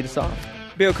 Brian, lead us off.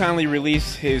 Bill Connelly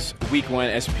released his Week 1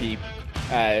 SP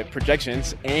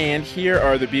projections, and here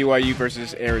are the BYU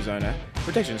versus Arizona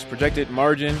projections. Projected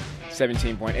margin,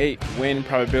 17.8. Win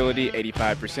probability,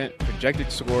 85%.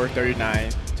 Projected score,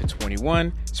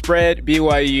 39-21. Spread,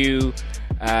 BYU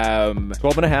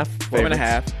 12.5.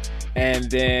 12.5.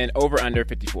 And then over-under,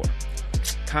 54.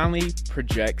 Conley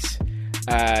projects,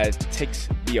 takes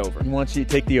the over. He wants you to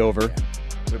take the over. Yeah.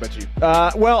 What about you?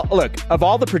 Well, look, of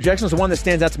all the projections, the one that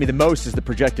stands out to me the most is the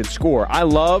projected score. I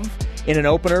love, in an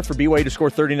opener, for BYU to score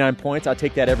 39 points. I'll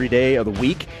take that every day of the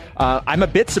week. I'm a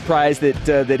bit surprised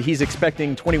that he's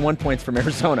expecting 21 points from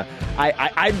Arizona.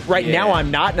 Now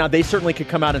I'm not. Now, they certainly could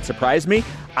come out and surprise me.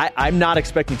 I'm not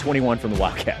expecting 21 from the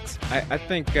Wildcats. I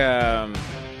think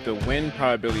the win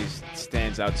probability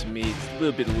stands out to me. It's a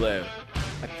little bit low.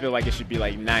 I feel like it should be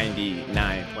like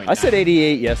 99.9. I said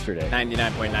 88 yesterday.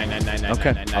 99.99999.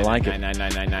 Okay, I like it.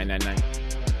 99999.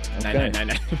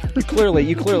 You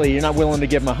clearly, you're not willing to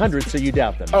give them 100, so you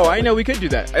doubt them. Oh, I know we could do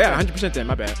that. Yeah, 100% then.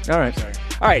 My bad. All right. Sorry.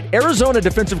 All right. Arizona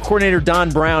defensive coordinator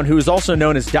Don Brown, who is also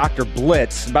known as Dr.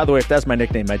 Blitz. By the way, if that's my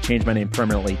nickname, I'd change my name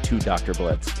permanently to Dr.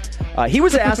 Blitz. He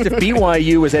was asked if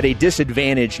BYU was at a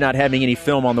disadvantage not having any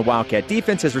film on the Wildcat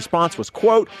defense. His response was,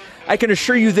 quote, "I can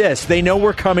assure you this, they know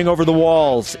we're coming over the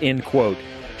walls," end quote.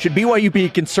 Should BYU be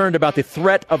concerned about the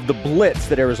threat of the blitz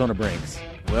that Arizona brings?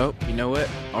 Well, you know what?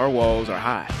 Our walls are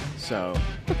high, so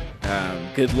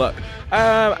good luck.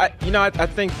 I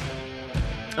don't think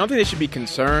they should be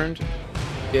concerned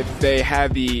if they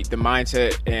have the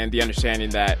mindset and the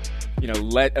understanding that,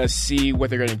 let us see what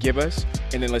they're going to give us,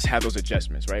 and then let's have those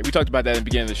adjustments, right? We talked about that in the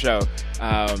beginning of the show.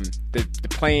 The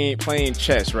playing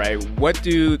chess, right? What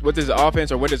does the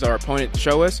offense or what does our opponent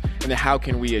show us, and then how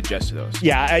can we adjust to those?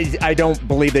 Yeah, I don't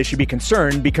believe they should be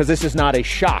concerned because this is not a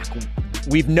shock.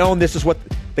 We've known this is what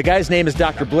The guy's name is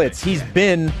Dr. Blitz. He's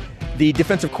been the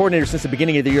defensive coordinator since the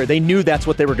beginning of the year. They knew that's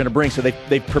what they were going to bring, so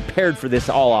they prepared for this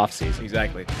all offseason.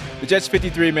 Exactly. The Jets'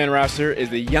 53-man roster is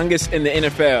the youngest in the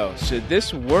NFL. Should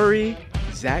this worry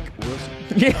Zach Wilson?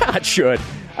 Yeah, it should.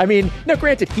 I mean, now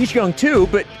granted, he's young too,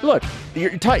 but look,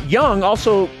 young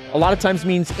also a lot of times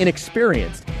means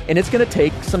inexperienced, and it's going to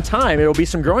take some time. It'll be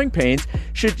some growing pains.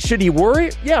 Should he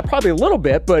worry? Yeah, probably a little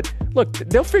bit, but look,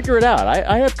 they'll figure it out.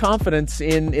 I have confidence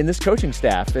in this coaching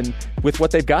staff and with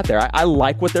what they've got there. I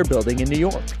like what they're building in New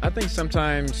York. I think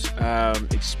sometimes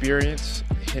experience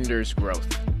hinders growth.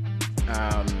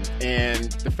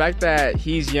 And the fact that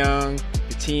he's young,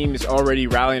 the team is already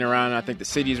rallying around him, I think the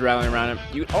city is rallying around him,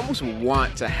 you almost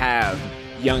want to have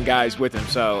young guys with him.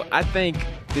 So I think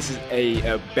this is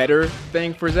a better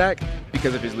thing for Zach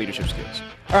because of his leadership skills.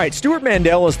 All right, Stuart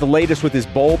Mandel is the latest with his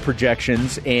bowl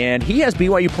projections, and he has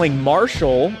BYU playing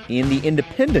Marshall in the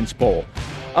Independence Bowl.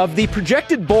 Of the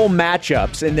projected bowl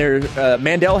matchups, and there,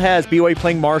 Mandel has BYU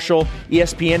playing Marshall,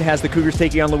 ESPN has the Cougars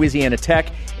taking on Louisiana Tech,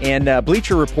 and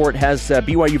Bleacher Report has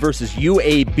BYU versus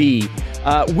UAB.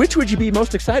 Which would you be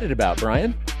most excited about,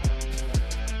 Brian?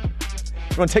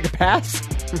 You want to take a pass?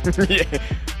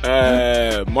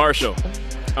 Yeah. Marshall.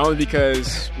 Only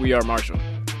because we are Marshall.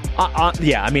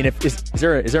 Yeah, I mean, is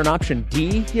there an option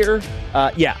D here?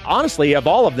 Yeah, honestly, of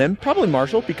all of them, probably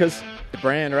Marshall because... The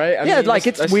brand, right? I mean,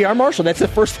 we are Marshall. That's the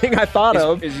first thing I thought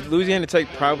of. Is Louisiana Tech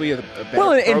probably a better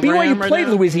program and BYU right played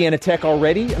now? Louisiana Tech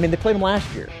already. I mean, they played them last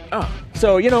year. Oh.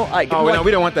 So, we don't want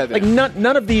that then. Like,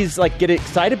 none of these, get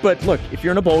excited. But, look, if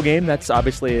you're in a bowl game, that's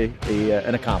obviously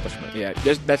an accomplishment. Yeah,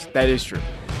 that is true.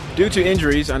 Due to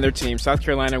injuries on their team, South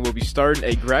Carolina will be starting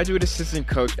a graduate assistant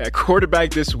coach at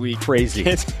quarterback this week. Crazy.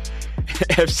 Against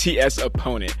FCS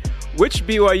opponent. Which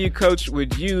BYU coach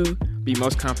would you be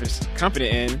most confident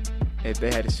in if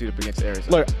they had to suit up against Arizona?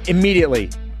 Look,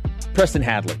 immediately, Preston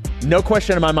Hadley. No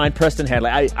question in my mind, Preston Hadley.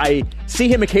 I see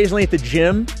him occasionally at the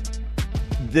gym.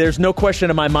 There's no question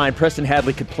in my mind Preston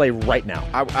Hadley could play right now.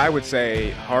 I would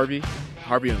say Harvey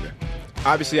Unga.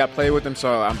 Obviously, I play with him,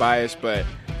 so I'm biased, but,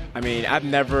 I mean, I've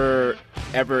never,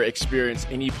 ever experienced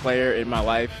any player in my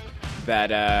life that,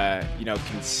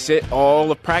 can sit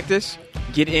all of practice,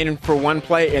 get in for one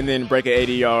play, and then break an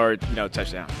 80-yard,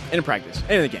 touchdown in practice,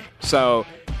 in the game. So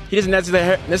he doesn't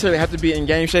necessarily have to be in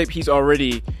game shape. He's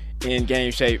already in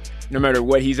game shape no matter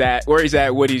what he's at, where he's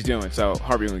at, what he's doing. So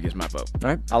Harvey Unga gets my vote. All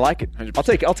right, I like it.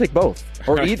 100%. I'll take both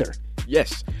or either.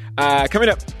 Yes. Coming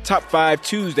up, Top 5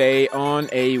 Tuesday on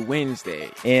a Wednesday.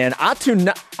 And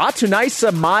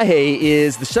Atunaisa Mahe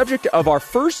is the subject of our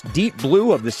first Deep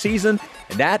Blue of the season,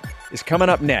 and that is coming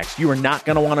up next. You are not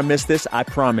going to want to miss this, I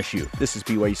promise you. This is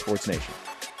BYU Sports Nation.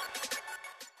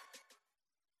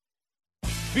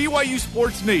 BYU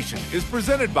Sports Nation is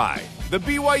presented by The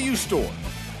BYU Store,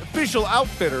 official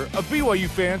outfitter of BYU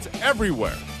fans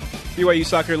everywhere. BYU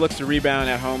Soccer looks to rebound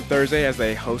at home Thursday as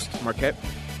they host Marquette.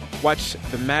 Watch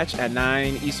the match at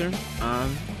 9 Eastern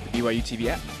on the BYU TV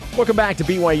app. Welcome back to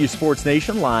BYU Sports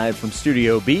Nation, live from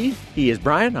Studio B. He is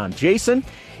Brian. I'm Jason.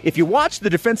 If you watch the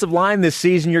defensive line this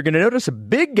season, you're going to notice a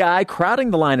big guy crowding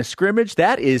the line of scrimmage.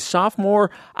 That is sophomore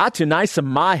Atunaisa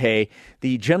Mahe,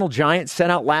 the gentle giant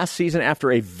sent out last season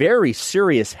after a very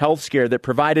serious health scare that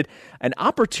provided an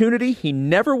opportunity he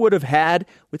never would have had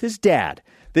with his dad.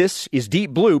 This is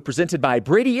Deep Blue, presented by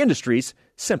Brady Industries,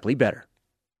 Simply Better.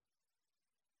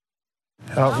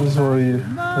 This is what we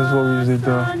usually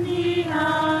do.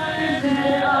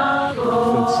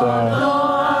 It's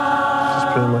just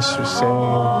pretty much just sing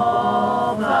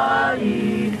out.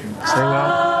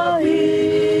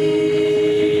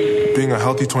 Being a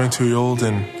healthy 22-year-old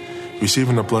and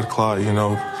receiving a blood clot,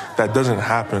 that doesn't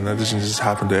happen. That doesn't just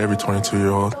happen to every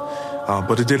 22-year-old.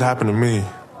 But it did happen to me.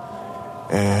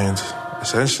 And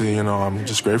essentially, I'm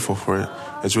just grateful for it.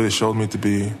 It's really showed me to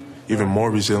be even more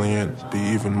resilient, be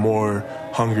even more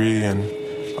hungry, and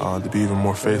to be even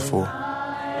more faithful.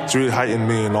 It's really heightened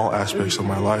me in all aspects of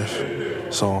my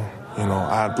life. So,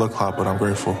 I had blood clot, but I'm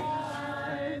grateful.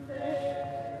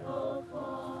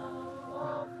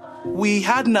 We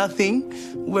had nothing.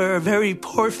 We're a very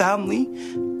poor family,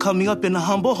 coming up in a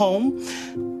humble home.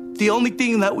 The only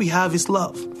thing that we have is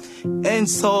love. And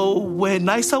so when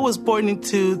Nisa was born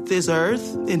into this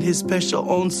earth, in his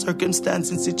special own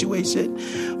circumstance and situation,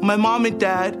 my mom and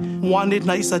dad wanted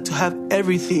Nisa to have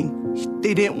everything.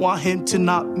 They didn't want him to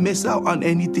not miss out on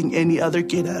anything any other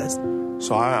kid has.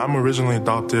 So I'm originally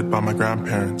adopted by my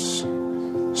grandparents.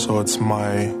 So it's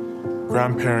my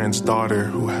grandparents' daughter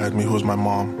who had me, who was my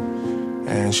mom.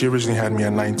 And she originally had me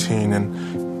at 19,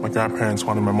 and my grandparents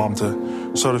wanted my mom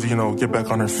to sort of, get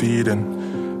back on her feet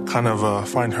and kind of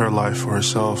find her life for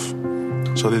herself.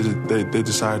 So they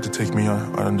decided to take me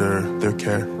under their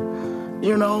care.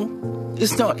 You know,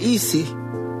 it's not easy.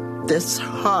 That's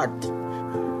hard.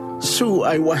 So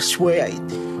I was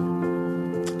worried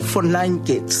for 9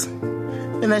 kids.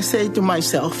 And I say to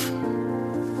myself,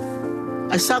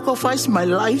 I sacrificed my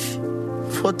life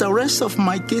for the rest of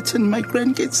my kids and my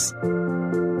grandkids.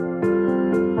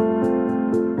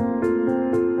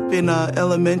 In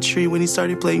elementary, when he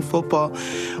started playing football,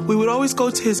 we would always go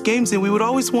to his games, and we would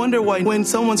always wonder why when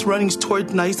someone's running toward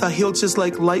Naisa, he'll just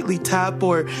like lightly tap,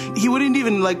 or he wouldn't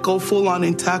even like go full on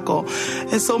and tackle.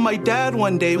 And so my dad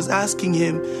one day was asking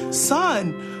him,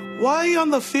 son, why on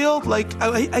the field, like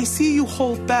I see you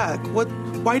hold back.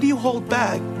 Why do you hold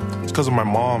back? It's because of my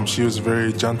mom. She was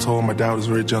very gentle. My dad was a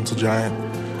very gentle giant.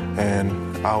 And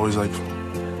I always like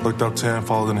looked up to him,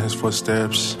 followed in his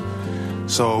footsteps.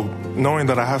 So knowing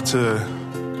that I have to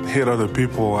hit other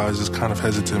people, I was just kind of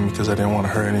hesitant because I didn't want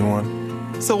to hurt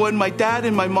anyone. So when my dad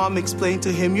and my mom explained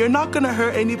to him, you're not going to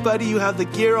hurt anybody, you have the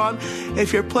gear on.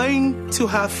 If you're playing to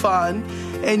have fun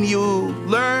and you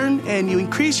learn and you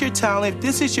increase your talent, if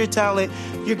this is your talent,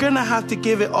 you're going to have to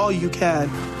give it all you can.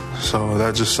 So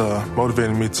that just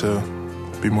motivated me to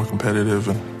be more competitive.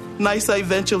 And Naisa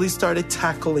eventually started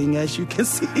tackling, as you can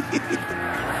see. And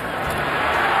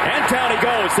down he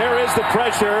goes. There is the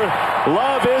pressure.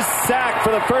 Love is sacked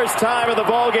for the first time in the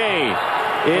ball game.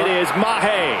 It is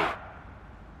Mahe.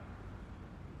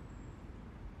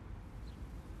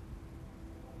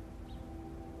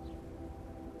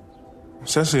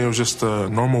 Essentially, it was just a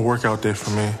normal workout day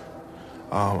for me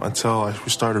until we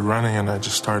started running, and I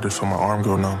just started to feel my arm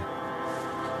go numb.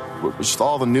 Just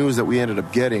all the news that we ended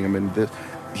up getting. I mean,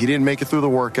 he didn't make it through the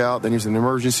workout. Then he was in the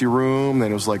emergency room.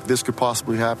 Then it was like, this could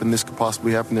possibly happen. This could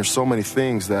possibly happen. There's so many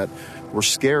things that were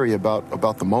scary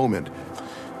about the moment.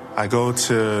 I go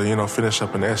to, finish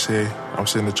up an essay. I'm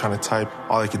sitting there trying to type.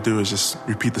 All I could do is just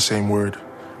repeat the same word.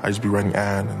 I just be writing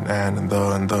and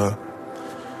the.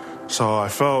 So I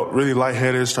felt really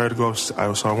lightheaded, started to go so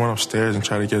I went upstairs and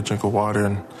tried to get a drink of water,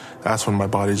 and that's when my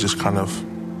body just kind of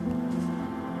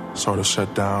sort of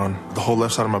shut down. The whole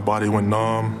left side of my body went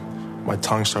numb. My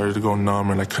tongue started to go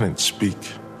numb, and I couldn't speak.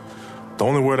 The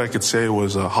only word I could say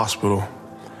was hospital,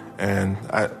 and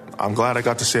I'm glad I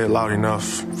got to say it loud enough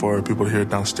for people to hear it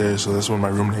downstairs. So that's when my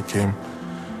roommate came,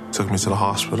 took me to the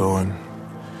hospital, and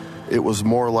it was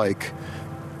more like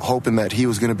hoping that he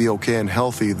was going to be okay and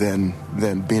healthy than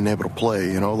being able to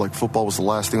play. Like football was the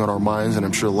last thing on our minds, and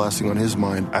I'm sure the last thing on his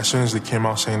mind. As soon as they came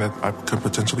out saying that I could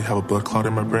potentially have a blood clot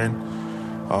in my brain,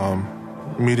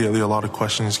 immediately a lot of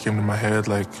questions came to my head,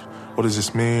 like, what does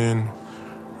this mean?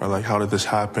 Or like, how did this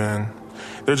happen?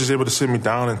 They're just able to sit me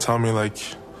down and tell me, like,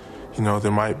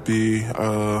 there might be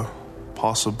a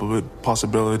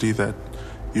possibility that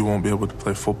you won't be able to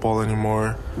play football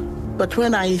anymore. But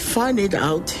when I find it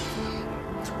out,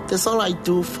 that's all I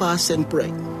do, fast and pray.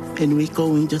 And we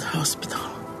go into the hospital.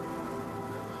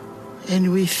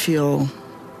 And we feel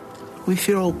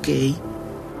okay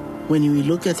when we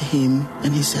look at him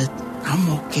and he said, I'm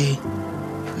okay.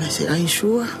 And I said, are you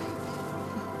sure?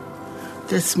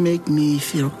 That's make me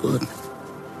feel good.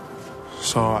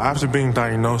 So after being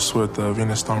diagnosed with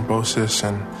venous thrombosis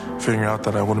and figuring out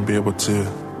that I wouldn't be able to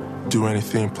do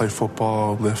anything, play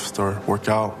football, lift, or work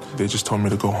out, they just told me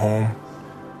to go home.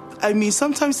 I mean,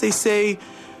 sometimes they say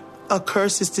a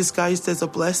curse is disguised as a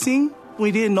blessing.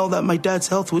 We didn't know that my dad's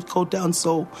health would go down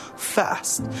so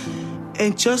fast.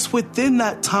 And just within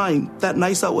that time that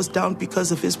Naisa was down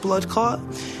because of his blood clot,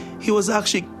 he was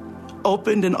actually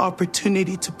opened an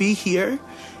opportunity to be here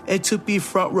and to be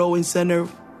front row and center.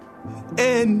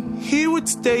 And he would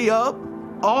stay up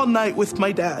all night with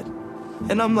my dad.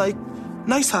 And I'm like,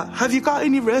 Naisa, have you got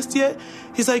any rest yet?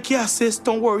 He's like, yeah, sis,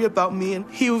 don't worry about me.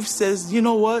 And he says, you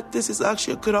know what? This is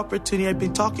actually a good opportunity. I've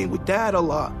been talking with Dad a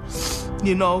lot,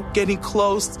 getting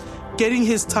close, getting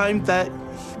his time that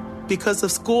because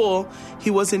of school, he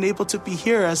wasn't able to be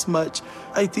here as much.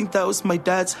 I think that was my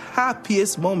dad's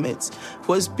happiest moments,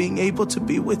 was being able to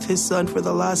be with his son for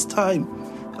the last time.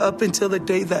 Up until the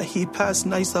day that he passed,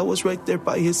 Naisa was right there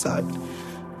by his side.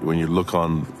 When you look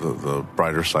on the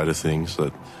brighter side of things,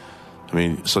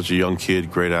 such a young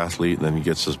kid, great athlete, and then he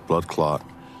gets this blood clot,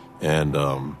 and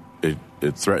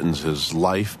it threatens his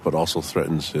life, but also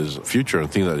threatens his future and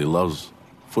things that he loves,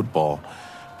 football.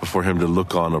 But for him to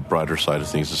look on a brighter side of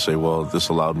things, to say, well, this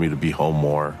allowed me to be home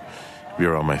more, be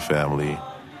around my family,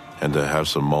 and to have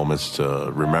some moments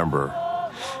to remember,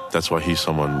 that's why he's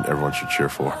someone everyone should cheer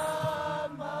for.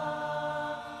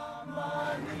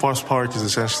 Forest Park is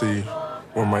essentially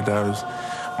where my dad is.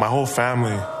 My whole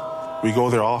family, we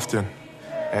go there often.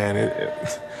 And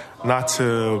not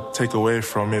to take away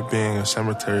from it being a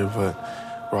cemetery,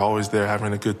 but we're always there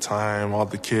having a good time. All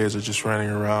the kids are just running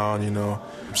around,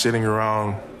 sitting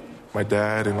around my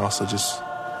dad and also just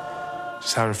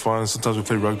having fun. Sometimes we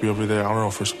play rugby over there. I don't know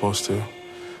if we're supposed to,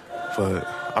 but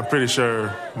I'm pretty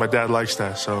sure my dad likes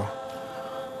that, so.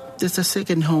 It's a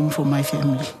second home for my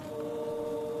family.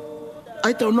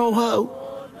 I don't know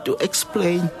how to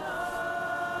explain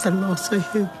the loss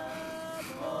of him.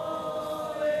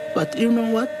 But you know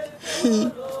what? He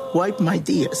wiped my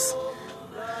tears.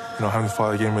 Heavenly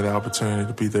Father gave me the opportunity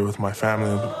to be there with my family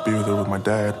and be there with my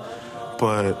dad.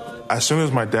 But as soon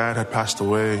as my dad had passed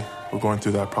away, we're going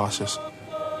through that process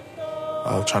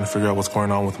of trying to figure out what's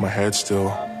going on with my head still.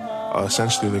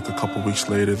 Essentially, like a couple weeks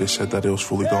later, they said that it was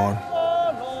fully gone.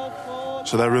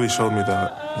 So that really showed me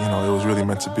that, it was really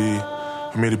meant to be.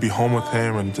 For me to be home with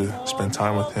him and to spend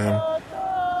time with him,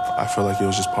 I feel like it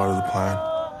was just part of the plan.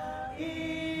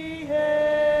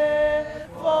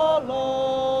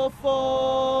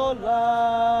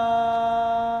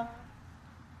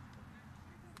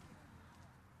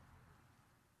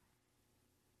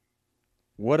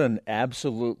 What an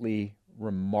absolutely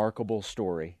remarkable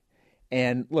story.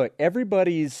 And look,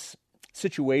 everybody's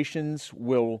situations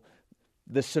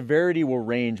the severity will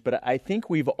range, but I think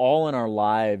we've all in our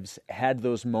lives had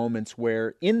those moments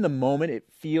where in the moment it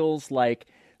feels like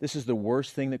this is the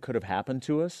worst thing that could have happened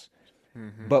to us.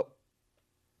 Mm-hmm. But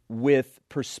with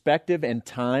perspective and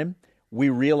time, we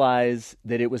realize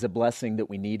that it was a blessing that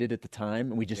we needed at the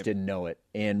time, and we just didn't know it.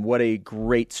 And what a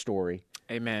great story.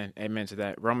 Amen. Amen to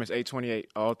that. Romans 8:28,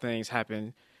 all things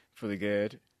happen for the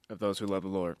good of those who love the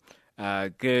Lord.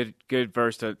 Good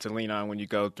verse to lean on when you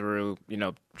go through,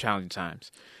 challenging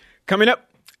times. Coming up,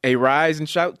 a rise and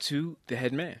shout to the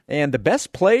head man. And the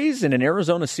best plays in an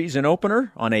Arizona season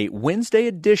opener on a Wednesday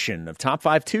edition of Top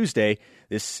 5 Tuesday.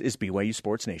 This is BYU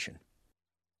Sports Nation.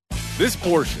 This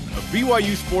portion of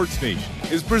BYU Sports Nation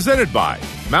is presented by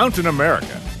Mountain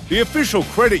America, the official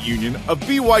credit union of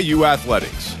BYU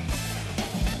Athletics.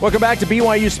 Welcome back to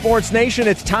BYU Sports Nation.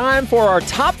 It's time for our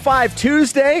Top 5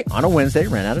 Tuesday on a Wednesday.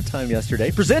 Ran out of time yesterday.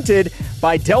 Presented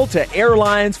by Delta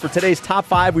Airlines. For today's Top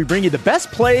 5, we bring you the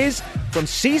best plays from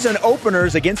season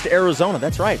openers against Arizona.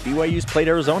 That's right. BYU's played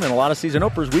Arizona in a lot of season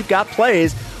openers. We've got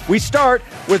plays. We start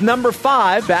with number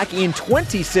 5 back in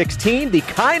 2016, the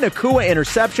Kai Nakua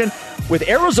interception. With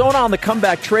Arizona on the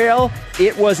comeback trail,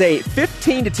 it was a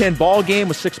 15-10 ball game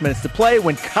with 6 minutes to play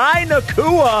when Kai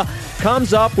Nakua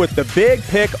comes up with the big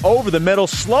pick over the middle,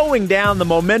 slowing down the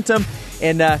momentum.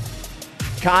 And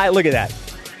Kai, look at that.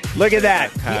 Look at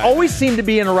that. He always seemed to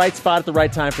be in the right spot at the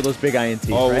right time for those big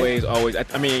INTs, Always, right? always.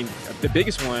 I mean, the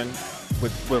biggest one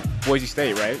with Boise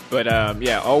State, right? But,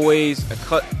 always a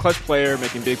clutch player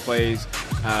making big plays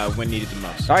when needed the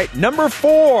most. All right, number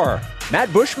 4.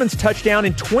 Matt Bushman's touchdown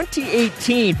in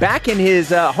 2018, back in his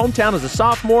hometown as a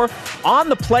sophomore. On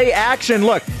the play action,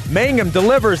 look, Mangum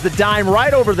delivers the dime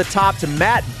right over the top to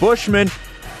Matt Bushman,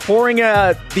 pouring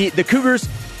the Cougars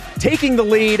taking the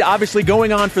lead, obviously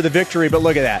going on for the victory. But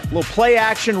look at that. Little play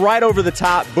action right over the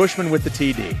top, Bushman with the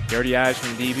TD. Dirty eyes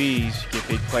from DBs get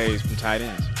big plays from tight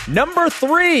ends. Number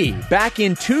 3, back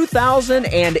in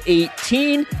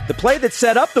 2018, the play that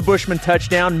set up the Bushman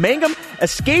touchdown, Mangum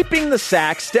escaping the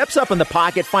sack, steps up in the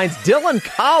pocket, finds Dylan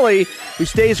Collie, who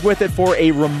stays with it for a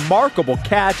remarkable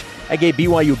catch. I gave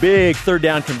BYU big third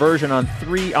down conversion on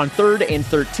 3rd and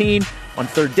 13. On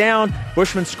third down,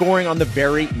 Bushman scoring on the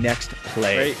very next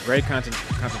play. Great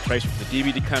concentration for the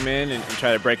DB to come in and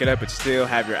try to break it up, but still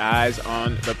have your eyes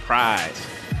on the prize.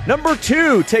 Number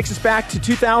 2 takes us back to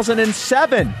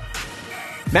 2007.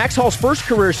 Max Hall's first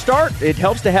career start. It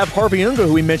helps to have Harvey Unga,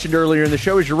 who we mentioned earlier in the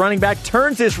show, as your running back,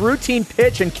 turns this routine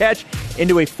pitch and catch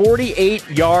into a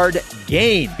 48-yard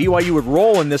gain. BYU would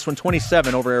roll in this one,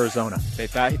 27 over Arizona. They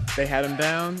thought they had him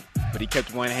down, but he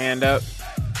kept one hand up,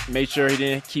 made sure he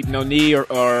didn't keep no knee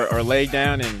or leg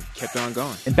down, and kept on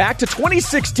going. And back to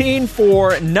 2016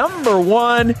 for number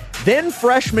 1. Then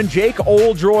freshman Jake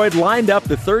Oldroyd lined up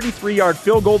the 33-yard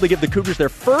field goal to give the Cougars their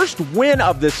first win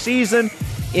of the season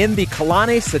in the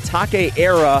Kalani Sitake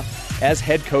era as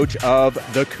head coach of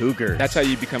the Cougars. That's how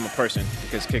you become a person,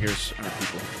 because kickers aren't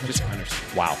people, just hunters.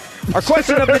 Wow. Our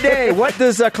question of the day, what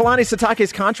does Kalani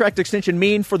Sitake's contract extension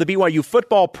mean for the BYU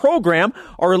football program?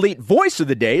 Our elite voice of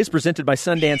the day is presented by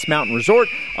Sundance Mountain Resort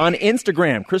on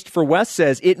Instagram. Christopher West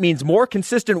says it means more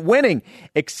consistent winning.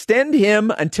 Extend him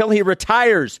until he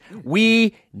retires.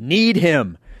 We need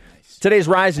him. Today's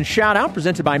Rise and Shout Out,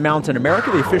 presented by Mountain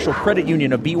America, the official credit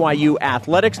union of BYU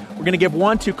Athletics. We're going to give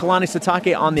one to Kalani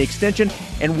Sitake on the extension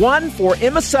and one for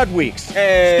Emma Sudweeks,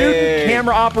 student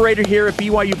camera operator here at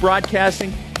BYU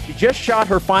Broadcasting. She just shot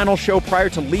her final show prior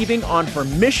to leaving on her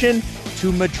mission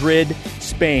to Madrid,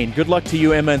 Spain. Good luck to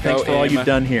you, Emma, and thanks for all you've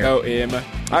done here. Go, Emma.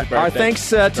 Our thanks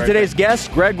to today's guests,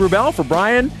 Greg Wrubell. For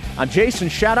Brian, I'm Jason.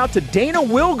 Shout out to Dana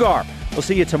Wilgar. We'll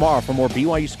see you tomorrow for more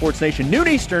BYU Sports Nation, noon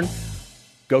Eastern.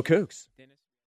 Go Cougs.